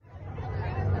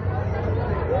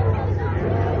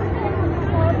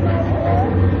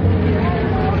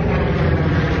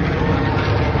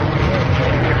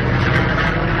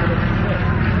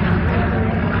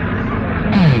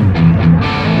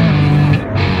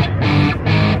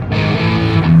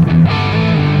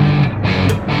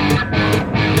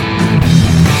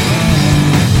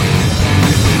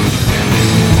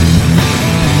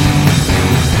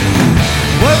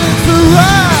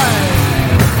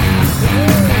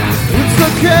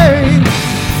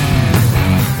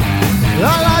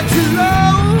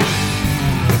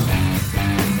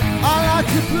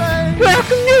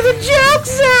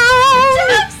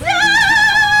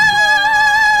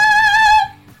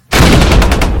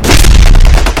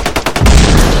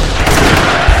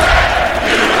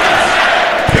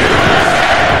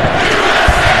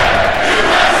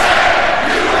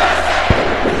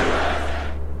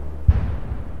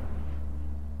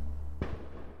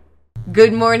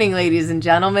Good morning, ladies and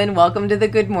gentlemen. Welcome to the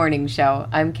Good Morning Show.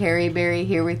 I'm Carrie Berry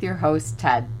here with your host,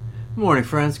 Ted. Good morning,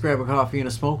 friends. Grab a coffee and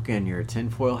a smoke and your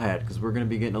tinfoil hat, because we're going to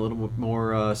be getting a little bit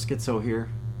more schizo here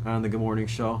on the Good Morning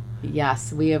Show.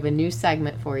 Yes, we have a new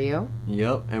segment for you.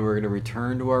 Yep, and we're going to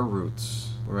return to our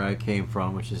roots, where I came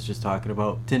from, which is just talking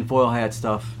about tinfoil hat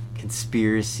stuff,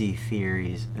 conspiracy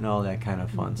theories, and all that kind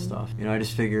of fun stuff. You know, I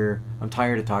just figure I'm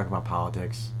tired of talking about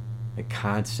politics, like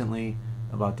constantly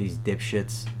about these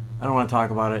dipshits. I don't want to talk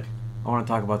about it. I want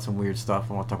to talk about some weird stuff.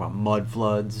 I want to talk about mud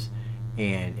floods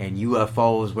and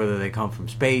UFOs, whether they come from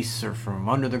space or from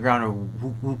under the ground,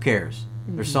 or who cares?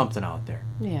 There's something out there.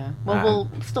 Yeah. Well,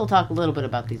 we'll still talk a little bit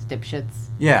about these dipshits.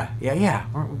 Yeah. We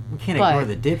can't ignore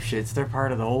the dipshits. They're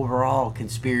part of the overall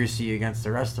conspiracy against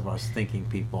the rest of us thinking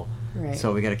people. Right.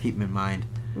 So we got to keep them in mind.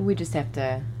 We just have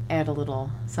to add a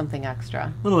little something extra.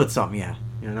 A little bit something, yeah.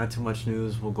 You know, not too much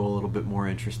news. We'll go a little bit more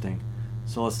interesting.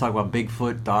 So let's talk about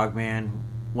Bigfoot, Dogman,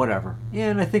 whatever.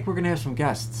 Yeah, and I think we're going to have some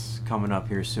guests coming up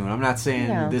here soon. I'm not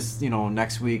saying this,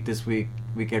 next week, this week,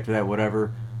 week after that,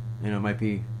 whatever. It might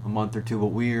be a month or two, but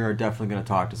we are definitely going to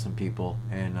talk to some people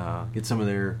and get some of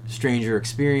their stranger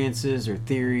experiences or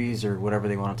theories or whatever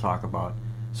they want to talk about.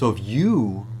 So if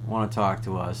you want to talk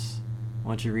to us,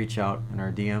 why don't you reach out in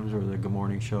our DMs or the Good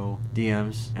Morning Show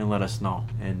DMs and let us know,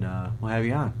 and we'll have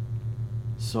you on.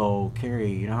 So,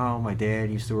 Carrie, you know how my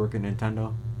dad used to work at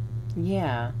Nintendo?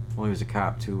 Yeah. Well, he was a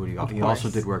cop, too, but he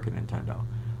also did work at Nintendo.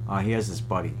 He has this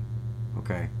buddy,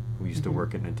 okay, who used to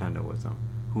work at Nintendo with him,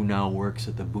 who now works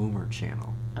at the Boomer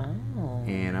channel. Oh.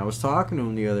 And I was talking to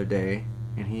him the other day,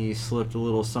 and he slipped a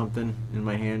little something in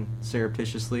my hand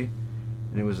surreptitiously,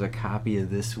 and it was a copy of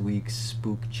this week's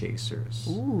Spook Chasers.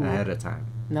 Ooh. Ahead of time.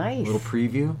 Nice. A little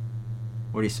preview.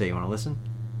 What do you say? You want to listen?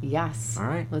 Yes. All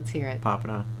right. Let's hear it. Pop it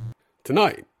on.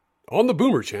 Tonight, on the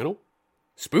Boomer Channel,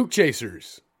 Spook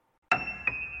Chasers.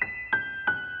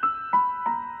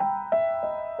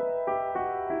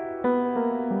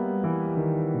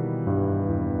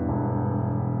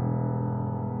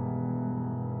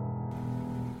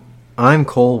 I'm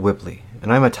Cole Whipley,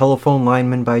 and I'm a telephone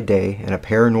lineman by day and a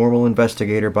paranormal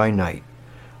investigator by night.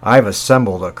 I've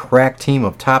assembled a crack team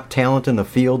of top talent in the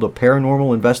field of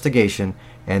paranormal investigation,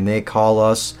 and they call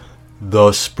us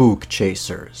the Spook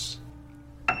Chasers.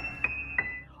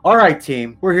 All right,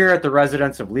 team, we're here at the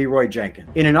residence of Leroy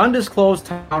Jenkins, in an undisclosed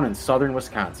town in southern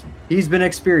Wisconsin. He's been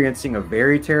experiencing a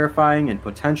very terrifying and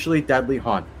potentially deadly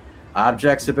hunt.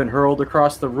 Objects have been hurled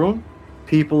across the room,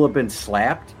 people have been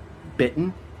slapped,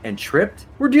 bitten, and tripped.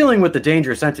 We're dealing with a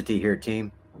dangerous entity here,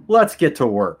 team. Let's get to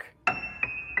work.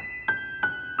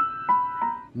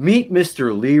 Meet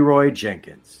Mr. Leroy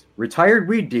Jenkins, retired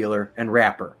weed dealer and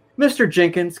rapper. Mr.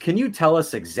 Jenkins, can you tell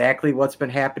us exactly what's been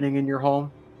happening in your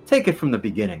home? Take it from the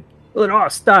beginning. Well, it all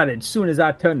started as soon as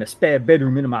I turned the spare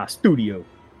bedroom into my studio.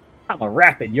 I'm a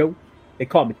rapper, yo. They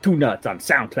call me Two Nuts on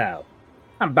SoundCloud.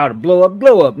 I'm about to blow up,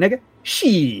 nigga.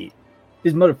 Shit.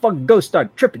 This motherfucking ghost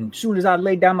started tripping as soon as I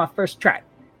laid down my first track.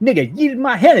 Nigga yeeted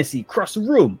my Hennessy across the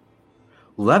room.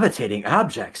 Levitating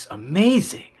objects.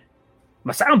 Amazing.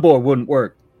 My soundboard wouldn't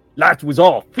work. Lights was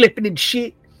all flipping and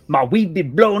shit. My weed be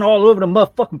blowing all over the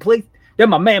motherfucking place. Then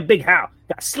my man Big Hal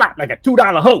got slapped like a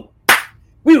 $2 hoe.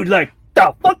 We was like,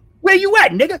 the fuck? Where you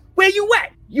at, nigga? Where you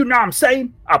at? You know what I'm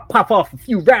saying? I'll pop off a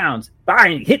few rounds, but I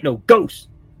ain't hit no ghost.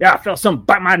 Yeah, I felt something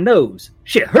bite my nose.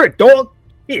 Shit hurt, dog.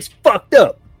 It's fucked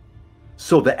up.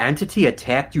 So the entity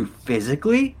attacked you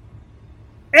physically?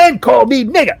 And called me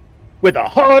nigga with a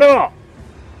hard R.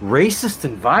 Racist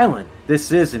and violent.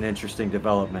 This is an interesting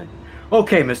development.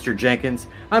 Okay, Mr. Jenkins,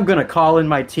 I'm going to call in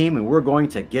my team and we're going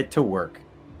to get to work.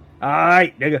 All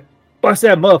right, nigga. Bust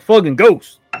that motherfucking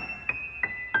ghost.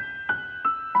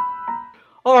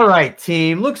 All right,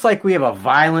 team. Looks like we have a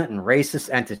violent and racist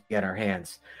entity on our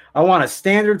hands. I want a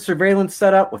standard surveillance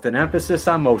setup with an emphasis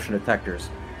on motion detectors.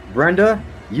 Brenda,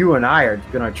 you and I are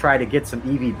going to try to get some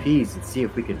EVPs and see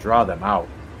if we can draw them out.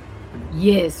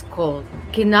 Yes, Cole.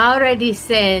 Can already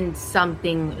send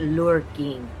something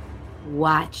lurking,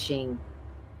 watching.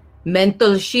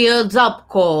 Mental shields up,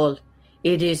 Cole.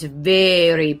 It is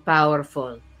very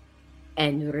powerful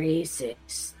and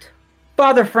racist.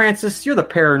 Father Francis, you're the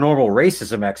paranormal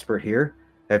racism expert here.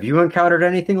 Have you encountered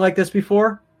anything like this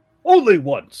before? Only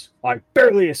once. I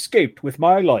barely escaped with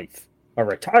my life. A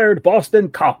retired Boston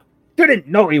cop didn't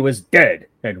know he was dead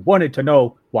and wanted to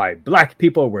know why black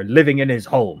people were living in his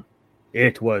home.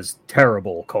 It was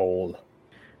terrible, Cole.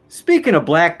 Speaking of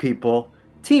black people,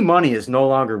 T-Money is no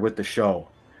longer with the show.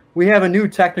 We have a new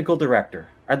technical director.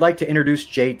 I'd like to introduce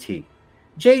JT.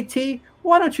 JT,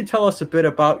 why don't you tell us a bit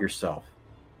about yourself?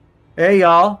 Hey,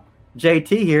 y'all. JT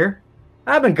here.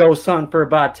 I've been ghost hunting for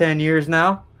about 10 years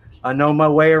now. I know my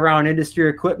way around industry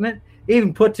equipment,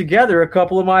 even put together a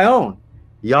couple of my own.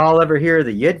 Y'all ever hear of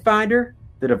the Yid Finder,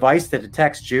 the device that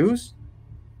detects Jews?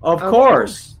 Of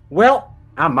course. Well,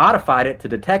 I modified it to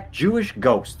detect Jewish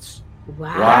ghosts.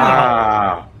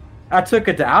 Wow. I took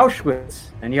it to Auschwitz,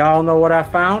 and y'all know what I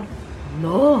found?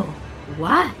 No.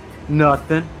 What?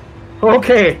 Nothing.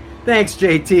 Okay, thanks,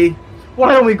 JT.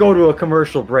 Why don't we go to a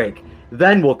commercial break?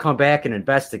 Then we'll come back and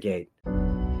investigate.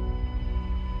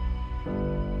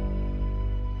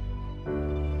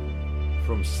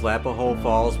 From Slapahoe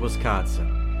Falls,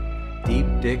 Wisconsin, Deep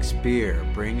Dick's Beer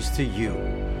brings to you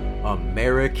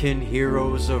American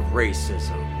Heroes of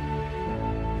Racism.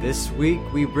 This week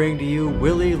we bring to you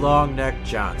Willie Longneck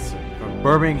Johnson from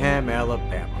Birmingham,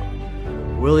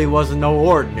 Alabama. Willie wasn't no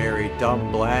ordinary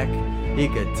dumb black. He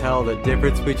could tell the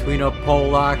difference between a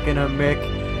Polak and a Mick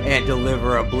and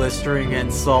deliver a blistering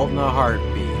insult in a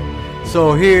heartbeat.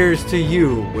 So here's to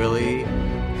you, Willie.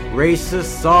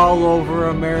 Racists all over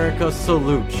America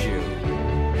salute you.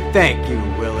 Thank you,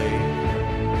 Willie.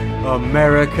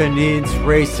 America needs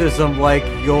racism like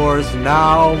yours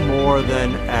now more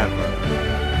than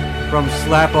ever. From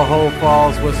Slapahoe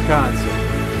Falls,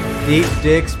 Wisconsin, Deep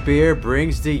Dick's Beer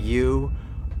brings to you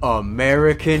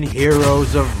American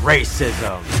Heroes of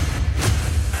Racism.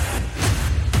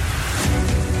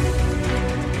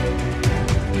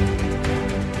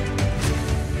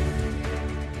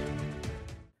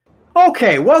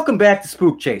 Okay, welcome back to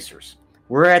Spook Chasers.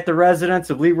 We're at the residence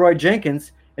of Leroy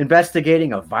Jenkins,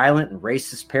 investigating a violent and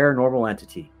racist paranormal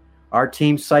entity. Our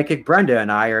team psychic Brenda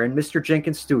and I are in Mr.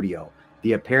 Jenkins' studio,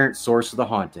 the apparent source of the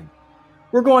haunting.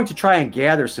 We're going to try and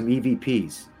gather some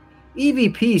EVPs.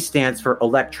 EVP stands for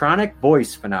Electronic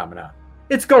Voice Phenomena.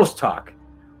 It's ghost talk.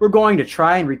 We're going to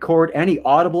try and record any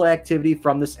audible activity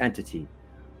from this entity.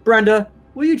 Brenda,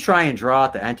 will you try and draw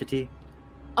out the entity?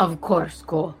 Of course,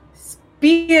 Cole.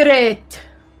 Spirit,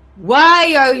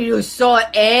 why are you so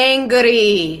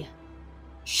angry?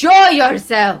 Show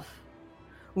yourself.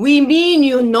 We mean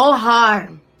you no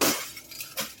harm.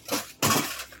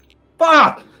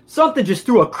 Fuck! Something just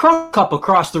threw a crumb cup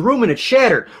across the room and it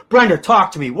shattered. Brenda,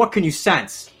 talk to me. What can you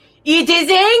sense? It is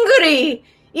angry.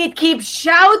 It keeps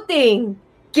shouting.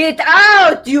 Get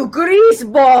out, you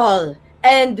greaseball,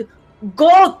 and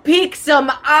go pick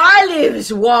some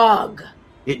olives, Wog.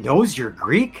 It knows you're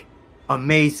Greek?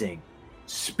 Amazing.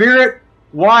 Spirit,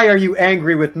 why are you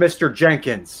angry with Mr.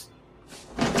 Jenkins?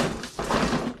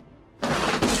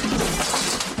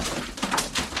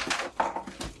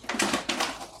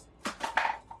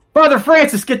 Father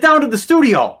Francis, get down to the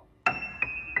studio.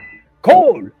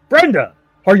 Cole, Brenda,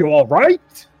 are you all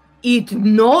right? It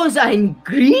knows I'm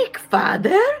Greek,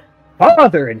 Father.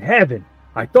 Father in heaven,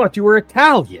 I thought you were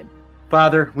Italian.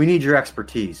 Father, we need your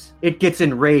expertise. It gets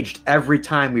enraged every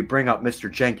time we bring up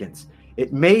Mr. Jenkins.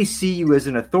 It may see you as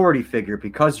an authority figure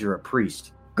because you're a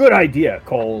priest. Good idea,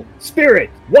 Cole. Spirit,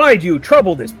 why do you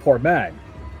trouble this poor man?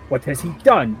 What has he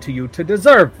done to you to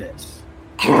deserve this?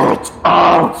 Get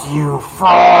out, you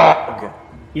frog!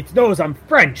 It knows I'm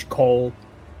French, Cole.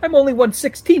 I'm only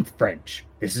 1/16 French.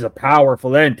 This is a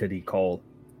powerful entity, Cole.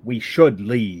 We should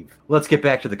leave. Let's get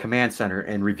back to the command center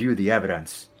and review the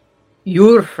evidence.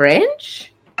 You're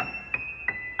French?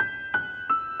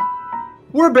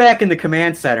 We're back in the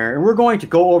command center and we're going to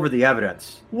go over the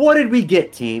evidence. What did we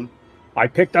get, team? I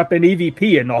picked up an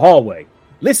EVP in the hallway.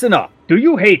 Listen up. Do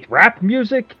you hate rap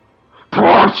music?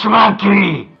 Poor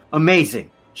Smokey!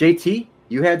 Amazing. JT,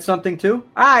 you had something too?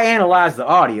 I analyzed the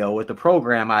audio with the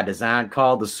program I designed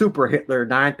called the Super Hitler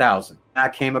 9000. I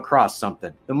came across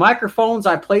something. The microphones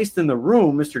I placed in the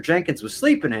room Mr. Jenkins was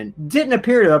sleeping in didn't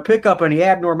appear to pick up any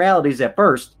abnormalities at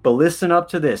first, but listen up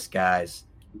to this, guys.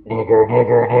 Nigger,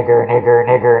 nigger, nigger, nigger,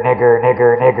 nigger, nigger,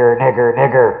 nigger, nigger, nigger,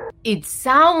 nigger. It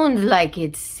sounds like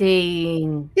it's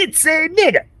saying... It's saying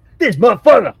nigga. This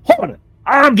motherfucker haunted.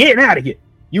 I'm getting out of here.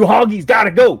 You hoggies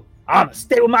gotta go. I'ma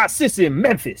stay with my sissy in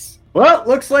Memphis. Well,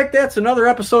 looks like that's another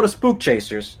episode of Spook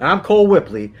Chasers. I'm Cole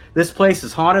Whipley. This place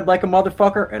is haunted like a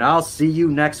motherfucker, and I'll see you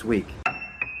next week.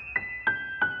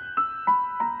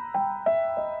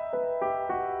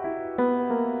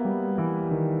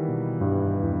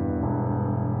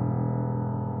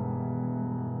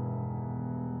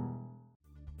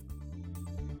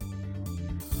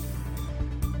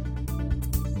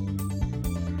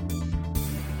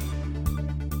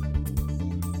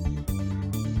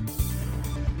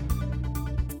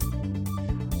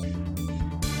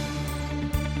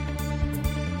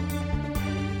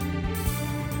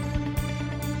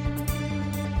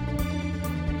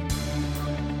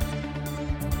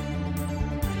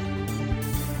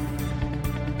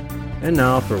 And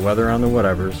now for weather on the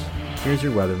whatevers. Here's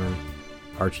your weatherman.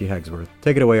 Archie Hegsworth.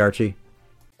 Take it away, Archie.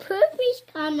 Poopy's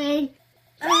coming.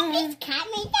 Poopy's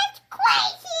coming. That's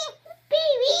crazy.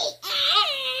 Baby.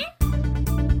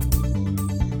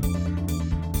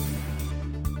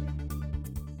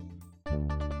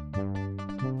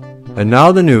 And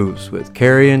now the news with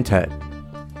Carrie and Ted.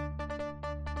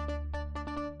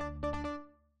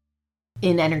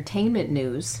 In entertainment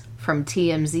news from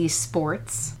TMZ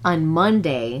Sports, on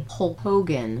Monday, Hulk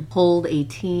Hogan pulled a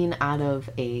teen out of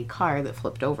a car that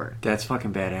flipped over. That's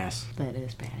fucking badass. That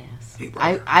is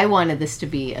badass. I wanted this to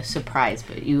be a surprise,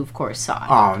 but you, of course, saw it.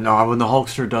 Oh, no, when the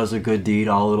Hulkster does a good deed,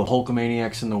 all the little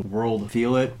Hulkamaniacs in the world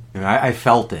feel it. I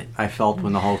felt it. I felt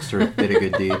when the Hulkster did a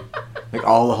good deed. Like,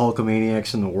 all the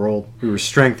Hulkamaniacs in the world, we were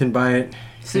strengthened by it.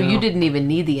 So you didn't even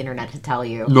need the internet to tell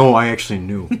you. No, I actually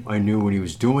knew. I knew when he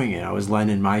was doing it. I was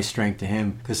lending my strength to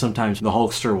him. Because sometimes the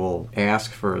Hulkster will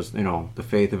ask for his, the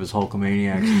faith of his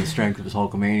Hulkamaniacs and the strength of his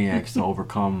Hulkamaniacs to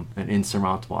overcome an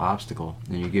insurmountable obstacle.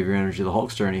 And you give your energy to the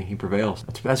Hulkster and he prevails.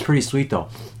 That's pretty sweet, though.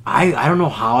 I don't know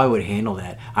how I would handle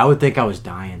that. I would think I was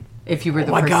dying. If you were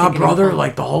the oh my God, brother,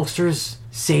 like the Hulkster's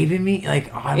saving me.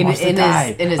 Like, I must have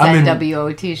died. In his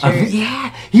NWO t-shirt.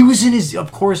 Yeah. He was in his,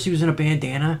 of course, he was in a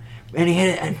bandana. And he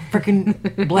had a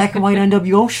freaking black and white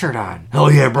NWO shirt on. Hell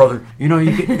yeah, brother! He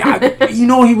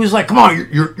was like, "Come on,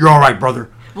 you're all right, brother."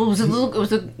 Well, it was a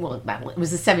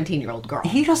 17-year-old girl.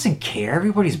 He doesn't care.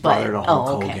 Everybody's brother to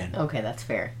Hulk Hogan. Okay, that's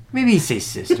fair. Maybe he'd say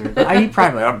sister. He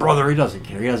probably a brother. He doesn't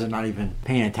care. He doesn't not even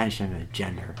paying attention to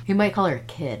gender. He might call her a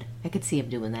kid. I could see him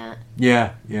doing that.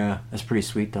 Yeah, that's pretty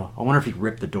sweet though. I wonder if he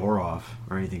ripped the door off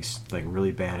or anything like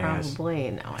really badass.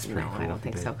 Probably no. Cool I don't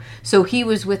think so. So he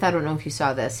was with. I don't know if you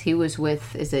saw this. He was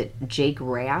with. Is it Jake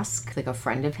Rask, like a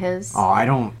friend of his? Oh, I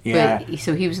don't. Yeah. But,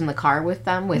 so he was in the car with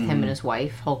them, with him and his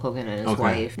wife, Hulk Hogan and his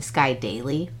wife, Sky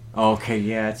Daly. Okay,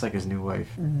 yeah, it's like his new wife.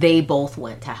 They both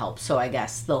went to help, so I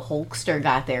guess the Hulkster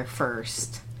got there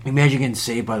first. Imagine getting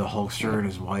saved by the Hulkster and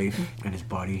his wife and his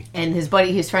buddy. And his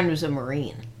friend was a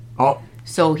Marine. Oh.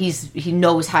 So he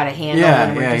knows how to handle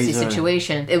an emergency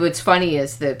situation. What's funny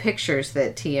is the pictures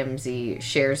that TMZ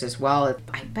shares as well.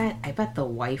 I bet the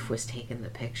wife was taking the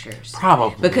pictures.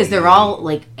 Probably. Because they're all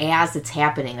like as it's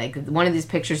happening. Like one of these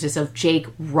pictures is of Jake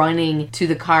running to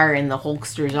the car and the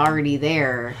Hulkster's already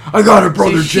there. I got it,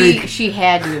 brother Jake. She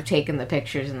had to have taken the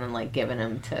pictures and then like given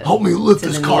them to help me lift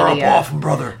this car up off him,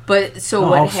 brother. But so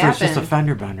what happened? It's just a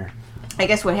fender bender. I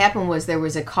guess what happened was there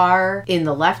was a car in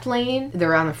the left lane.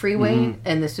 They're on the freeway,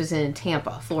 and this was in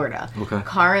Tampa, Florida. Okay.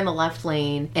 Car in the left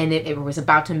lane, and it was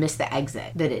about to miss the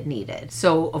exit that it needed.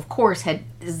 So, of course, had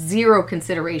zero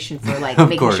consideration for, like,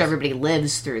 making sure everybody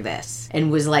lives through this.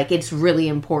 And was like, it's really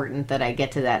important that I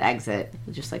get to that exit,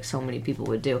 just like so many people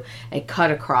would do. And cut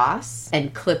across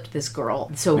and clipped this girl.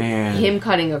 So, him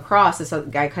cutting across, this other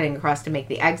guy cutting across to make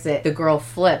the exit, the girl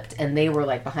flipped, and they were,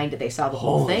 like, behind it. They saw the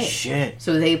whole thing. Holy shit.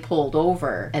 So, they pulled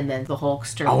over, and then the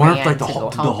Hulkster I wonder if ran like the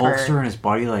Hulkster and his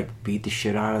buddy like beat the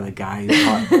shit out of the guy who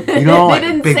caught, they like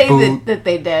didn't big say boot, that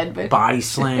they did, but body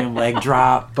slam, leg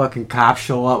drop, fucking cops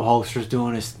show up, Hulkster's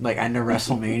doing his like end of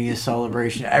WrestleMania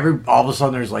celebration. All of a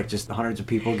sudden there's like just hundreds of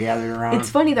people gathered around.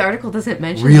 It's funny the article doesn't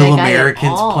mention real that guy Americans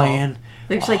at all. playing.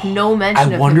 There's like no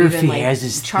mention I of wonder him if even, he like, has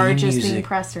his charges theme being music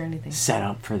pressed or anything. set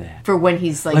up for that. For when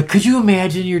he's like could you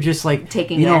imagine you're just like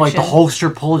taking like the action.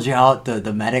 Hulkster pulled you out,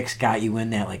 the medics got you in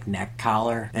that like neck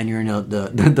collar, and you're in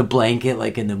the blanket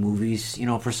like in the movies,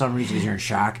 for some reason because you're in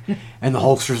shock, and the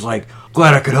Hulkster's like,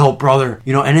 glad I could help, brother,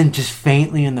 and then just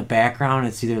faintly in the background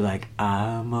it's either like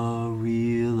I'm a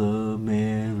real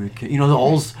American, the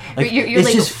old like you're it's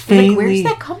like, just faintly. Where's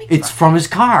that coming it's from his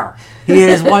car. He had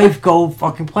his wife go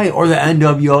fucking play it. Or the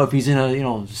NWO if he's in a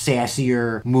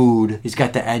sassier mood. He's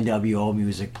got the NWO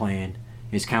music playing.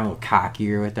 He's kind of a little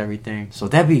cockier with everything. So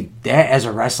that as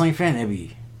a wrestling fan, that'd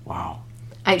be wow.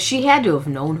 She had to have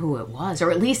known who it was,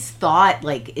 or at least thought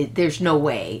like there's no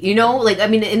way, like I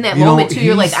mean in that moment too,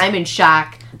 you're like I'm in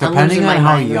shock. Depending on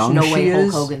how young There's no way she Hulk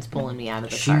is, Hogan's pulling me out of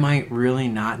the she car. might really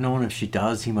not know, and if she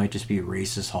does, he might just be a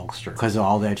racist Hulkster because of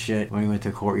all that shit when he went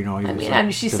to court. I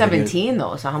mean, she's 17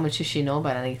 though, so how much does she know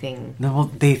about anything? No,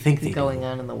 well, they think they going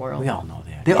on in the world. We all know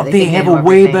that. They have a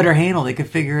way better handle. They could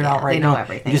figure it out right now. They know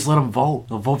everything. You just let them vote.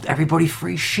 They'll vote everybody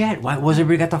free shit. Why was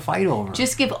everybody got to fight over?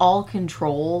 Just give all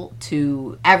control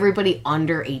to everybody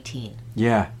under 18.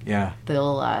 Yeah.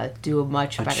 They'll do a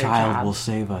much better job. A child will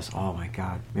save us. Oh my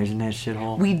God. Imagine that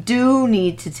shithole. We do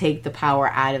need to take the power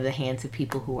out of the hands of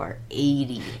people who are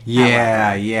 80. Yeah,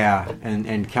 however. yeah.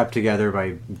 And kept together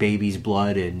by baby's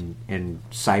blood and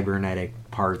cybernetic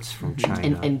parts from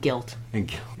China. And guilt.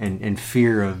 And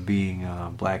fear of being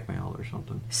blackmailed or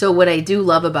something. So what I do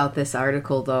love about this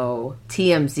article, though,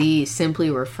 TMZ simply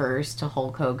refers to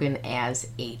Hulk Hogan as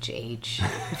HH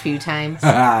a few times.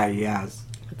 Ah, yes.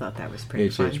 I thought that was pretty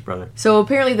fun. brother. So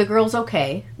apparently the girl's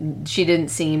okay. She didn't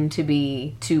seem to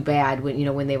be too bad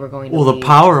when they were going to Well, leave. the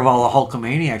power of all the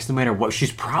Hulkamaniacs, no matter what,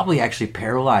 she's probably actually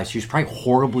paralyzed. She was probably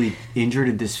horribly injured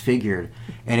and disfigured.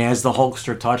 And as the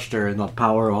Hulkster touched her and the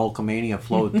power of Hulkamania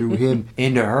flowed through him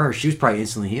into her, she was probably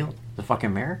instantly healed. It's a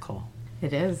fucking miracle.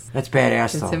 It is. That's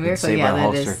badass, though. It's a miracle. Saved Yeah,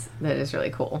 by the that is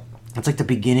really cool. It's like the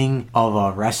beginning of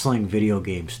a wrestling video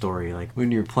game story. Like when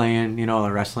you're playing,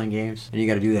 the wrestling games, and you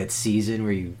got to do that season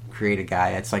where you create a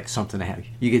guy. That's like something to have.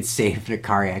 You get saved in a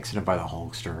car accident by the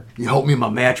Hulkster. You help me in my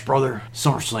match, brother.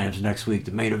 SummerSlam's next week.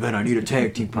 The main event. I need a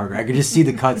tag team partner. I can just see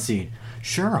the cutscene.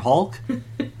 Sure, Hulk.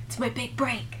 It's my big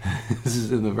break. This is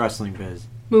in the wrestling biz.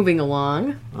 Moving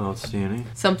along. Outstanding.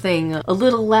 Something a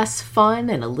little less fun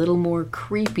and a little more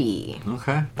creepy.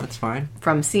 Okay, that's fine.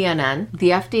 From CNN,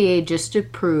 the FDA just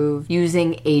approved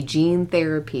using a gene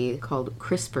therapy called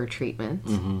CRISPR treatment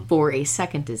for a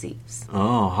second disease.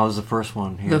 Oh, how's the first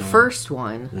one? The first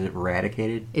one Is it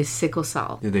eradicated? is sickle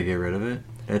cell. Did they get rid of it?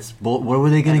 What were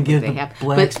they going to give the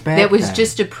blacks but back? that was then?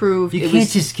 just approved. You can't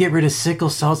just get rid of sickle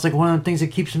cell. It's like one of the things that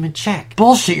keeps them in check.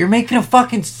 Bullshit. You're making a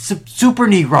fucking super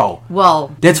Negro.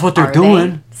 Well, that's what they're are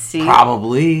doing. they? See?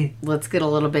 Probably. Let's get a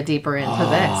little bit deeper into Oh,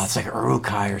 this. it's like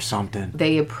Urukai or something.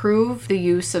 They approved the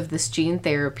use of this gene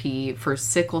therapy for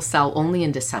sickle cell only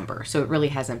in December, so it really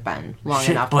hasn't been long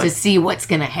enough to see what's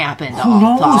going to happen to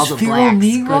all the Feral blacks.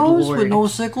 Negroes Good with no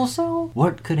Lord. sickle cell?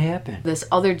 What could happen? This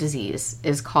other disease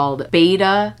is called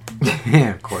beta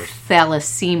Yeah, of course.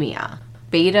 thalassemia.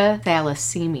 Beta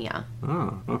thalassemia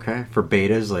Oh, okay. For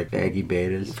betas, like Aggie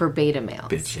betas. for beta males.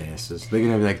 Bitch asses. They're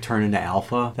gonna like turn into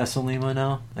alpha thalassemia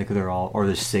now? Like they're all, or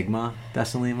the sigma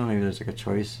thalassemia? Maybe there's like a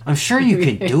choice. I'm sure you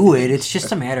can do it. It's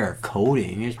just a matter of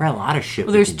coding. There's probably a lot of shit.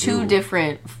 Well, there's two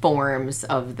different forms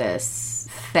of this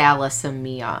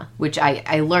thalassemia, which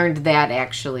I learned that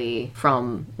actually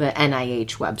from the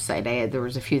NIH website. There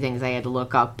was a few things I had to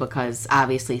look up because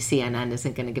obviously CNN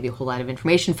isn't going to give you a whole lot of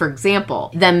information. For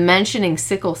example, them mentioning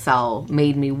sickle cell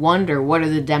made me wonder what are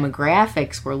the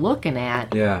demographics we're looking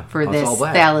at for this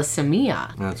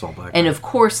thalassemia. That's all black. And of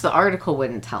course, the article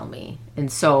wouldn't tell me. And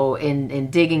so,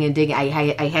 in digging,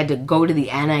 I had to go to the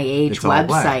NIH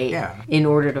website in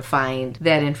order to find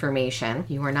that information.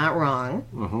 You are not wrong.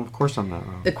 Of course I'm not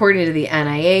wrong. According to the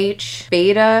NIH,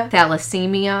 beta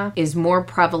thalassemia is more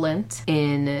prevalent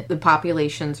in the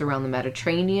populations around the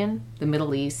Mediterranean, the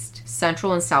Middle East,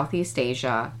 Central and Southeast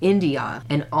Asia, India,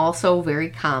 and also very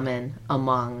common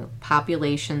among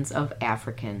populations of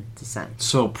African descent.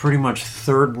 So pretty much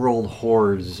third world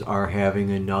hordes are having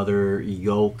another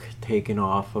yoke taken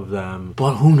off of them.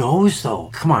 But who knows though?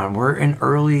 Come on, we're in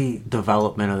early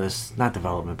development of this, not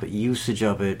development, but usage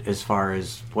of it as far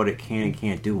as what it can and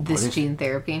can't do. This gene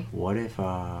therapy. What if,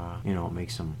 it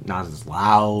makes them not as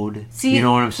loud? See, you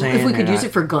know what I'm saying? If we could use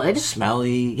it for good.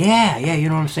 Smelly. Yeah, you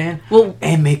know what I'm saying? Well,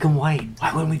 and make them white.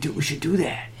 Why wouldn't we should do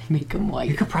that. Make them white.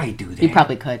 You could probably do that. You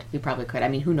probably could. I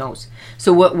mean, who knows?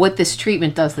 So what this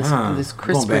treatment does, this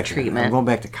CRISPR treatment. I'm going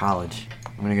back to college.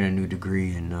 I'm going to get a new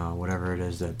degree in whatever it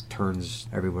is that turns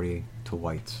everybody to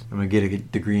whites. I'm going to get a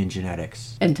degree in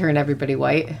genetics. And turn everybody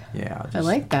white? Yeah. I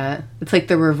like that. It's like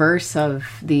the reverse of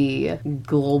the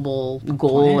global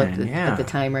goal at the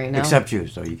time right now. Except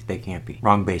Jews, though. They can't be.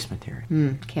 Wrong basement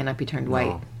theory. Cannot be turned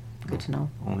white. Good to know.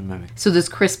 Only mimic. So this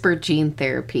CRISPR gene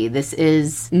therapy, this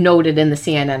is noted in the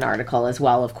CNN article as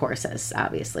well, of course, as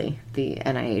obviously the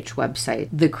NIH website.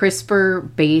 The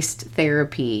CRISPR-based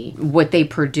therapy, what they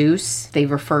produce, they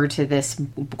refer to this,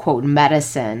 quote,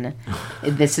 medicine.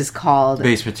 This is called...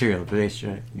 Base material.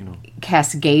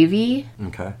 Casgevy.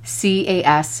 Okay.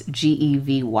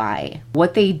 Casgevy.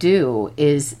 What they do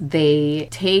is they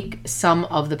take some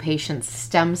of the patient's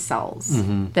stem cells,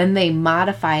 then they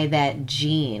modify that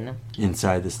gene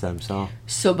inside the stem cell.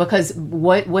 So because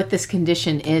what this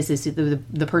condition is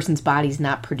the person's body's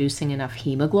not producing enough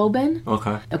hemoglobin.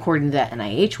 Okay. According to the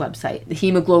NIH website, the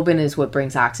hemoglobin is what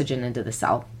brings oxygen into the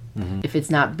cell. If it's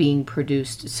not being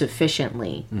produced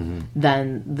sufficiently,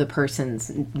 then the person's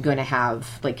going to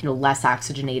have less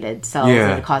oxygenated cells,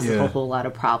 and it causes a whole lot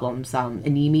of problems.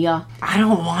 Anemia. I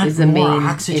don't want is the more main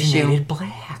oxygenated issue.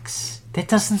 blacks. That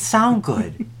doesn't sound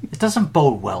good. It doesn't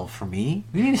bode well for me.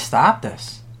 We need to stop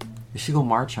this. We should go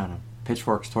march on them.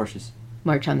 Pitchforks, torches.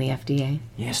 March on the FDA.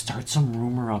 Yeah, start some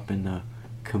rumor up in the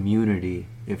community,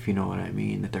 if you know what I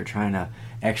mean, that they're trying to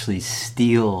actually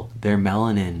steal their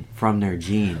melanin from their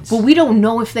genes. But we don't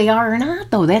know if they are or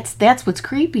not, though. That's what's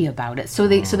creepy about it. So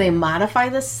they modify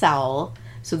the cell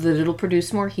so that it'll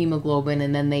produce more hemoglobin,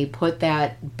 and then they put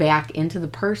that back into the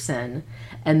person,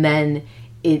 and then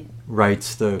it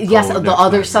writes the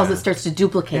other cells, it starts to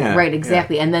duplicate. Right,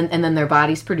 exactly. And then their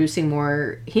body's producing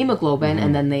more hemoglobin,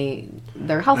 and then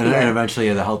they're healthier. And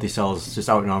eventually the healthy cells just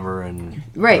outnumber and...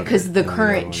 Right, because the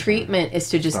current treatment is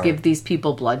to just give these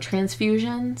people blood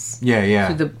transfusions. Yeah.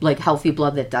 So the healthy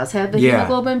blood that does have the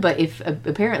hemoglobin. But if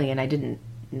apparently, and I didn't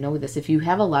know this, if you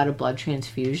have a lot of blood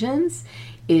transfusions,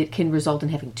 it can result in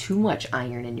having too much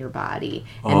iron in your body,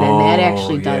 and then that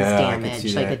actually does damage.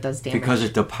 It does damage because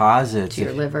it deposits to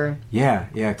your liver. Yeah,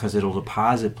 because it'll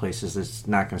deposit places that's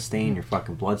not going to stay in your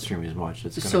fucking bloodstream as much.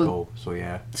 It's going to go. So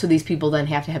yeah. So these people then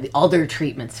have to have the other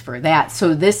treatments for that.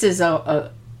 So this is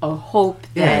a hope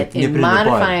that in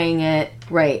modifying it,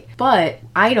 right? But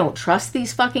I don't trust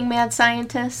these fucking mad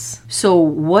scientists. So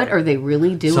what are they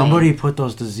really doing? Somebody put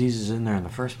those diseases in there in the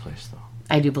first place, though.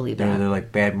 I do believe that. They're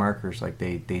like bad markers. Like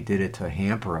they did it to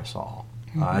hamper us all.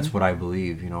 That's what I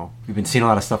believe. We've been seeing a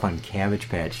lot of stuff on Cabbage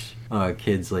Patch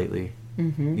Kids lately.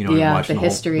 Mm-hmm. Watching the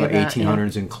history of that,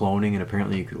 1800s and cloning, and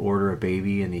apparently you could order a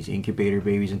baby and these incubator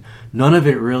babies, and none of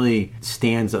it really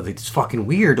stands up. It's fucking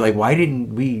weird. Like, why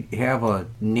didn't we have a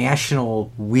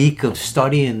national week of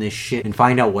studying this shit and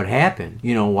find out what happened?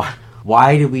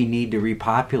 Why do we need to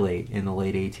repopulate in the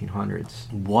late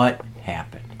 1800s? What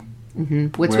happened? Mm-hmm.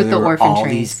 What's with the orphan all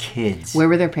trains? These kids. Where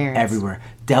were their parents? Everywhere.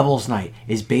 Devil's Night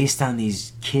is based on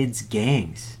these kids'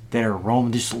 gangs that are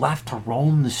just left to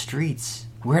roam the streets.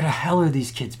 Where the hell are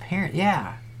these kids' parents?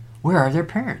 Yeah. Where are their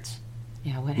parents?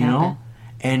 Yeah, what happened?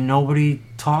 And nobody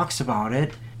talks about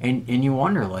it. And you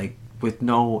wonder, like, with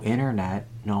no internet,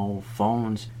 no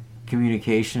phones,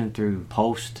 communication through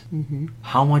post,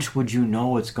 how much would you know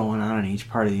what's going on in each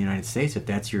part of the United States if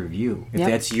that's your view? If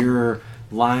that's your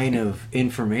line of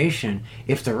information,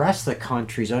 if the rest of the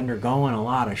country's undergoing a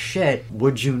lot of shit,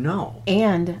 would you know?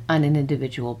 And on an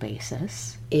individual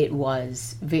basis, it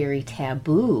was very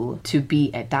taboo to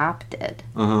be adopted.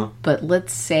 But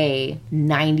let's say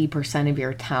 90% of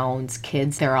your town's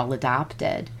kids, they're all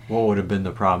adopted. What would have been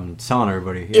the problem telling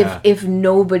everybody? Yeah. If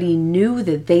nobody knew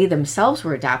that they themselves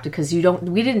were adopted, because you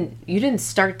didn't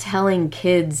start telling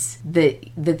kids that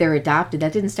they're adopted.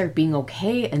 That didn't start being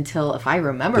okay until, if I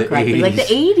remember correctly, 80s. Like the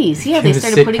 80s. Yeah, they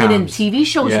started putting it in TV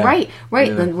shows, right,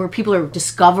 Yeah. where people are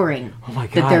discovering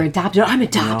that they're adopted. I'm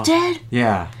adopted.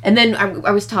 Yeah. And then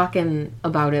I was talking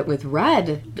about it with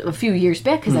Red a few years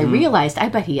back, because I realized, I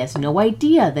bet he has no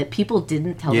idea that people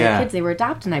didn't tell their kids they were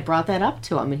adopted. And I brought that up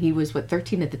to him, and he was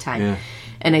 13 at the time. Yeah.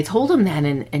 And I told him that,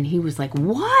 and he was like,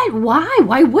 what?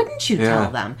 Why wouldn't you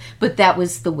tell them? But that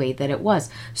was the way that it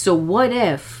was. So what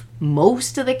if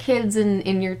most of the kids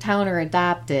in your town are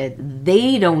adopted?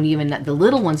 They don't even, the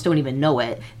little ones don't even know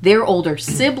it. Their older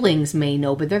siblings may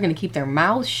know, but they're going to keep their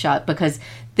mouths shut because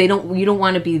you don't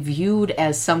want to be viewed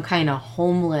as some kind of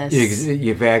homeless,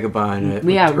 you vagabond,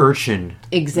 urchin,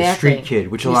 exactly, street kid,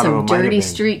 which a lot of them dirty might have been.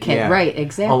 Street kid, right?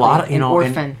 Exactly, a lot of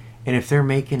orphan. And if they're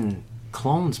making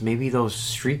clones, maybe those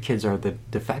street kids are the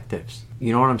defectives.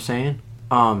 You know what I'm saying?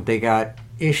 They got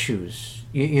issues.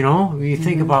 You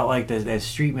think about like that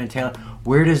street mentality.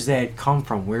 Where does that come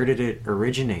from? Where did it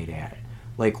originate at?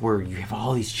 Like, where you have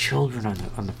all these children on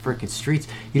the freaking streets,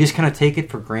 you just kind of take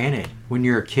it for granted when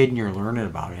you're a kid and you're learning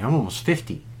about it. I'm almost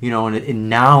 50, and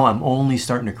now I'm only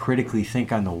starting to critically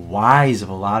think on the whys of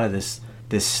a lot of this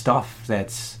stuff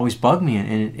that's always bugged me,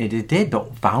 and it did. The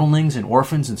foundlings and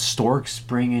orphans and storks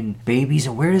bringing babies,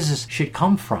 and where does this shit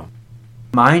come from?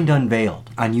 Mind Unveiled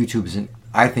on YouTube is,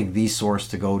 I think, the source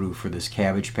to go to for this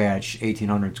Cabbage Patch,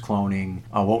 1800s cloning,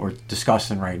 what we're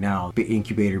discussing right now,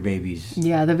 incubator babies.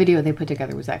 Yeah, the video they put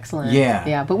together was excellent.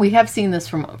 Yeah, but we have seen this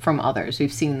from others.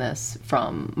 We've seen this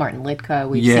from Martin Litka.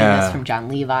 We've seen this from John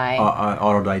Levi.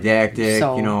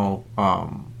 Autodidactic,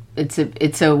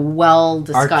 It's a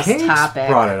well-discussed topic.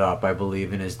 Brought it up, I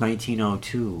believe, in his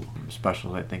 1902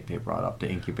 special. I think they brought up the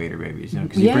incubator babies,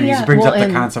 because he brings up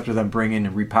the concept of them bringing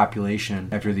a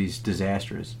repopulation after these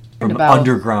disasters from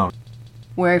underground.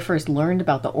 Where I first learned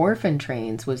about the orphan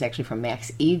trains was actually from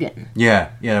Max Egan. Yeah,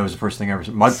 that was the first thing I ever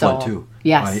saw. Mudflood too.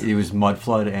 Yes, it was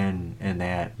Mudflood and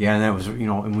that. Yeah, and that was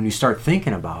and when you start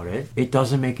thinking about it, it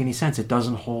doesn't make any sense. It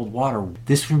doesn't hold water.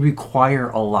 This would require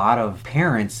a lot of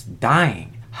parents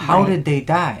dying. How did they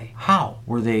die? How?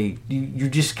 Were they... You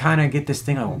just kind of get this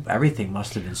thing of everything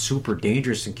must have been super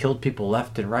dangerous and killed people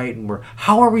left and right. And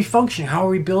how are we functioning? How are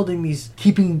we building these...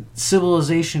 Keeping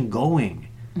civilization going?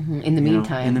 In the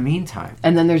meantime. In the meantime.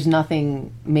 And then there's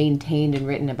nothing maintained and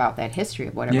written about that history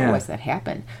of whatever it was that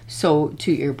happened. So,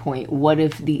 to your point, what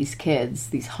if these kids,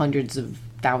 these hundreds of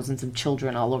thousands of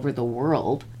children all over the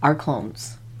world, are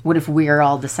clones? What if we are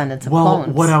all descendants of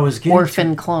clones? What I was getting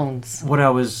orphan clones. What I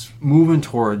was moving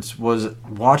towards was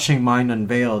watching Mind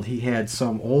Unveiled. He had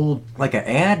some old, like an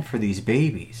ad for these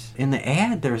babies. In the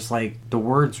ad, there's like the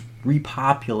words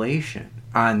repopulation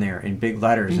on there in big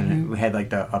letters, and it had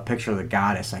like a picture of the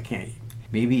goddess.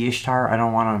 Maybe Ishtar. I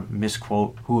don't want to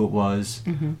misquote who it was,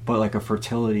 but like a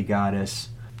fertility goddess,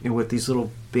 and with these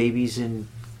little babies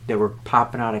that were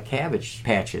popping out of cabbage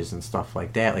patches and stuff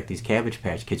like that, like these Cabbage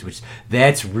Patch Kids, which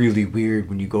that's really weird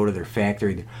when you go to their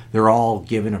factory. They're all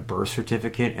given a birth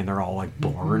certificate and they're all like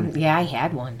born. Yeah, I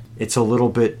had one. It's a little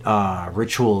bit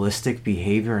ritualistic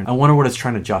behavior, and I wonder what it's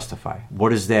trying to justify.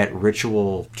 What is that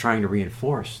ritual trying to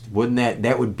reinforce? Wouldn't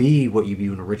that would be what you'd be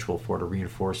doing a ritual for, to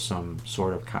reinforce some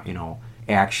sort of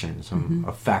action, some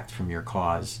effect from your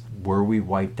cause? Were we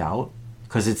wiped out?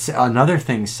 Because it's another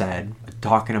thing said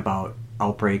talking about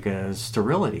outbreak of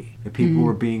sterility. The people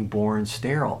were being born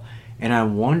sterile. And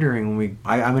I'm wondering,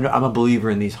 I'm a believer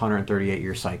in these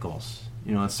 138-year cycles.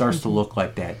 It starts to look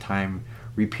like that time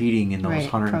repeating in those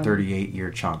 138-year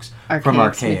chunks. From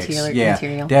archaics.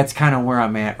 Material. That's kind of where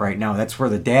I'm at right now. That's where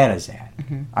the data's at.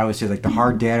 I would say like the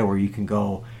hard data where you can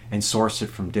go and source it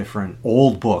from different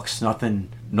old books. Nothing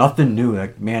new.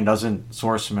 Like, man doesn't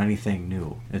source from anything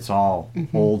new. It's all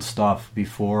old stuff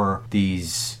before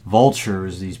these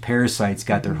vultures, these parasites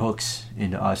got their hooks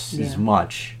into us as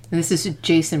much. And this is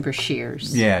Jason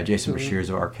Bashir's. Yeah, Jason Bashir's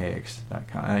of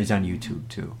archaics.com. He's on YouTube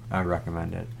too. I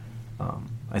recommend it.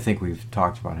 I think we've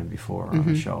talked about him before on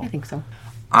the show. I think so.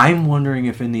 I'm wondering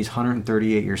if in these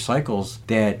 138-year cycles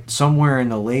that somewhere in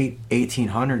the late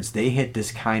 1800s they hit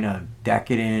this kind of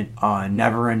decadent,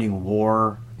 never-ending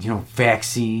war,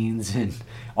 vaccines and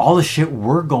all the shit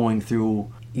we're going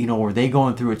through. Were they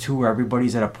going through it too, where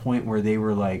everybody's at a point where they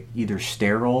were like either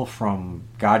sterile from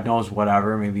God knows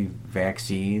whatever, maybe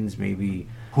vaccines, maybe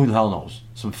who the hell knows,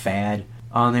 some fad.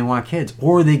 And they want kids,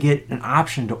 or they get an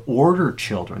option to order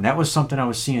children. That was something I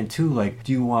was seeing too. Like,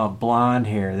 do you want blonde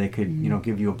hair? They could,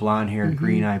 give you a blonde-haired,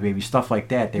 green-eyed baby, stuff like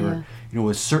that. They were,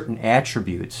 with certain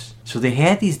attributes. So they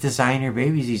had these designer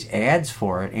babies, these ads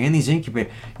for it, and these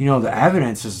incubators. The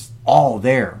evidence is all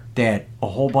there that a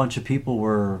whole bunch of people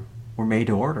were made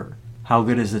to order. How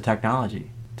good is the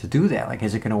technology to do that? Like,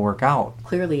 is it going to work out?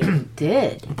 Clearly it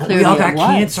did. But we all got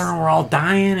cancer, and we're all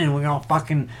dying, and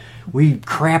we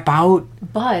crap out.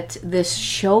 But this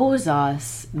shows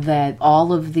us that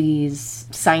all of these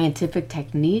scientific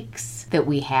techniques that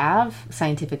we have,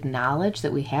 scientific knowledge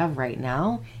that we have right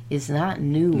now, is not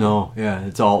new. No, yeah,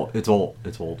 it's old.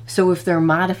 So if they're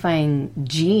modifying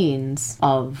genes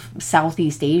of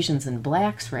Southeast Asians and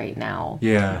blacks right now...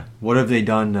 Yeah, what have they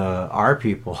done to our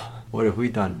people? What have we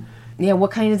done? Yeah,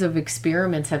 what kinds of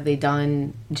experiments have they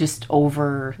done just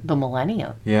over the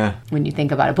millennium? Yeah. When you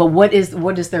think about it. But what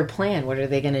is their plan? What are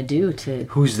they going to do to...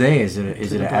 Who's they? Is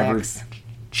it an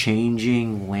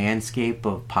ever-changing landscape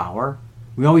of power?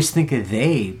 We always think of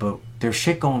they, but there's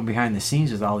shit going behind the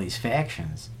scenes with all these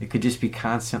factions. It could just be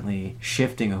constantly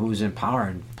shifting of who's in power,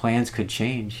 and plans could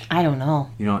change. I don't know.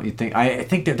 I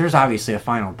think that there's obviously a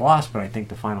final boss, but I think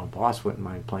the final boss wouldn't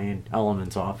mind playing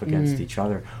elements off against each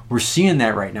other. We're seeing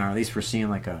that right now. Or at least we're seeing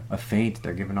like a feint.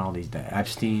 They're giving all the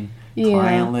Epstein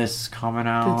client lists coming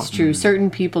out. That's true.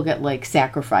 Certain people get like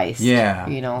sacrificed. Yeah.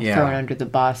 Thrown under the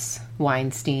bus.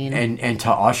 Weinstein. And to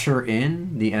usher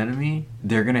in the enemy,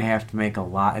 they're going to have to make a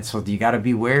lot. And so you got to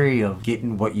be wary of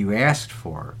getting what you asked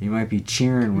for. You might be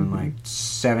cheering when like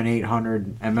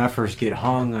 700-800 MFers get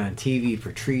hung on TV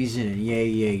for treason and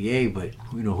yay, but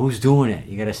who's doing it?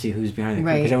 You got to see who's behind it.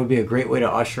 Because that would be a great way to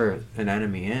usher an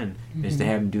enemy in, is to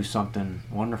have him do something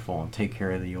wonderful and take care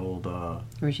of the old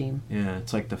regime. Yeah,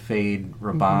 it's like the Fade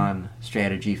Raban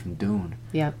strategy from Dune.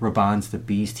 Yeah. Raban's the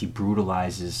beast. He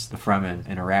brutalizes the Fremen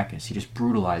and Arrakis. He just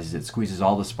brutalizes it, squeezes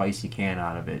all the spice he can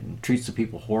out of it, and treats the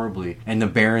people horribly. And the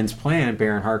Baron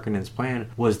Harkonnen's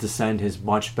plan, was to send his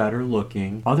much better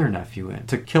looking other nephew in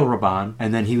to kill Raban,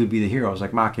 and then he would be the hero. It was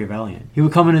like Machiavellian. He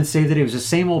would come in and save the day. It was the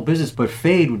same old business, but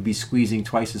Fade would be squeezing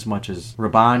twice as much as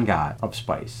Raban got of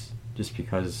spice, just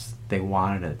because they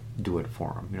wanted to do it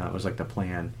for him. It was like the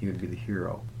plan. He would be the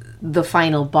hero. The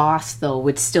final boss, though,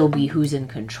 would still be who's in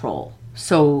control.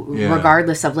 So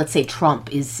regardless of, let's say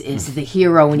Trump is the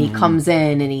hero and he comes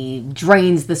in and he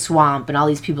drains the swamp and all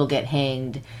these people get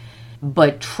hanged,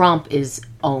 but Trump is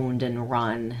owned and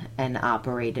run and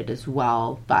operated as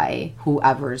well by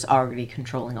whoever's already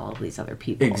controlling all of these other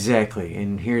people. Exactly.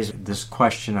 And here's this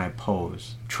question I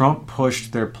pose. Trump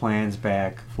pushed their plans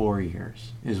back 4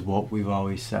 years, is what we've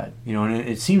always said. You know, and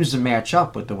it seems to match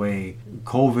up with the way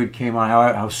COVID came on,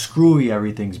 how screwy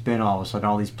everything's been all of a sudden.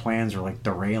 All these plans are like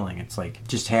derailing. It's like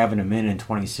just having them in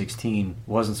 2016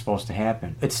 wasn't supposed to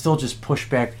happen. It's still just pushed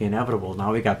back the inevitable.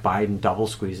 Now we got Biden double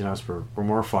squeezing us. We're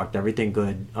more fucked. Everything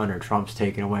good under Trump's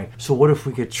taken away. So what if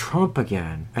we get Trump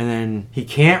again, and then he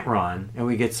can't run, and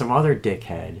we get some other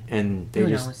dickhead, and they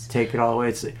just take it all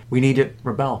away? We need to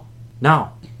rebel.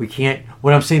 No, we can't.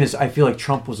 What I'm saying is I feel like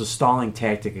Trump was a stalling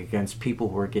tactic against people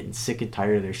who are getting sick and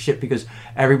tired of their shit, because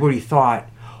everybody thought,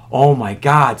 oh my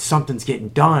God, something's getting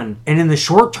done. And in the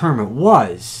short term, it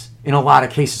was. In a lot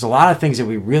of cases, a lot of things that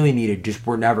we really needed just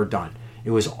were never done.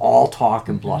 It was all talk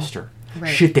and bluster. Right.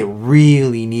 Shit that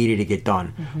really needed to get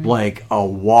done. Like a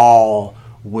wall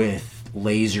with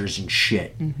lasers and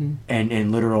shit.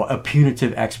 And literal a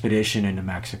punitive expedition into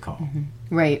Mexico.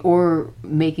 Right, or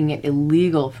making it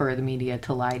illegal for the media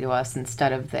to lie to us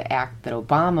instead of the act that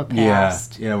Obama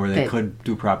passed. Yeah, where they could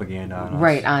do propaganda on us.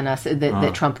 Right, on us.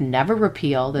 That Trump never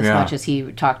repealed as much as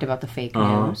he talked about the fake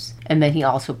news. And then he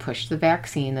also pushed the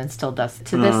vaccine and still does it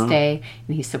to this day.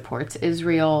 And he supports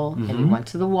Israel and he went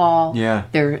to the wall. Yeah.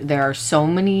 There are so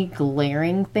many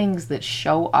glaring things that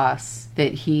show us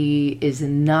that he is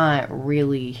not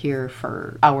really here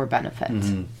for our benefit.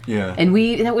 Yeah. And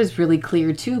that was really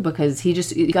clear too, because he just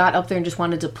got up there and just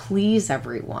wanted to please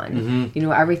everyone. You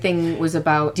know, everything was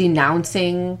about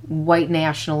denouncing white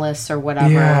nationalists or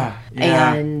whatever.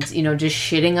 And, you know, just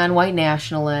shitting on white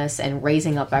nationalists and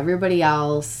raising up everybody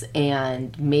else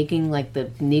and making like the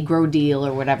Negro deal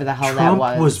or whatever the hell that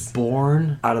was. Trump was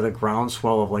born out of the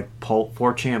groundswell of like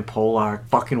 4chan Polak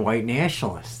fucking white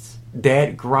nationalists.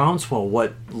 That groundswell,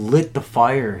 what lit the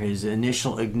fire, his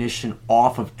initial ignition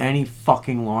off of any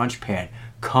fucking launch pad,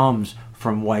 comes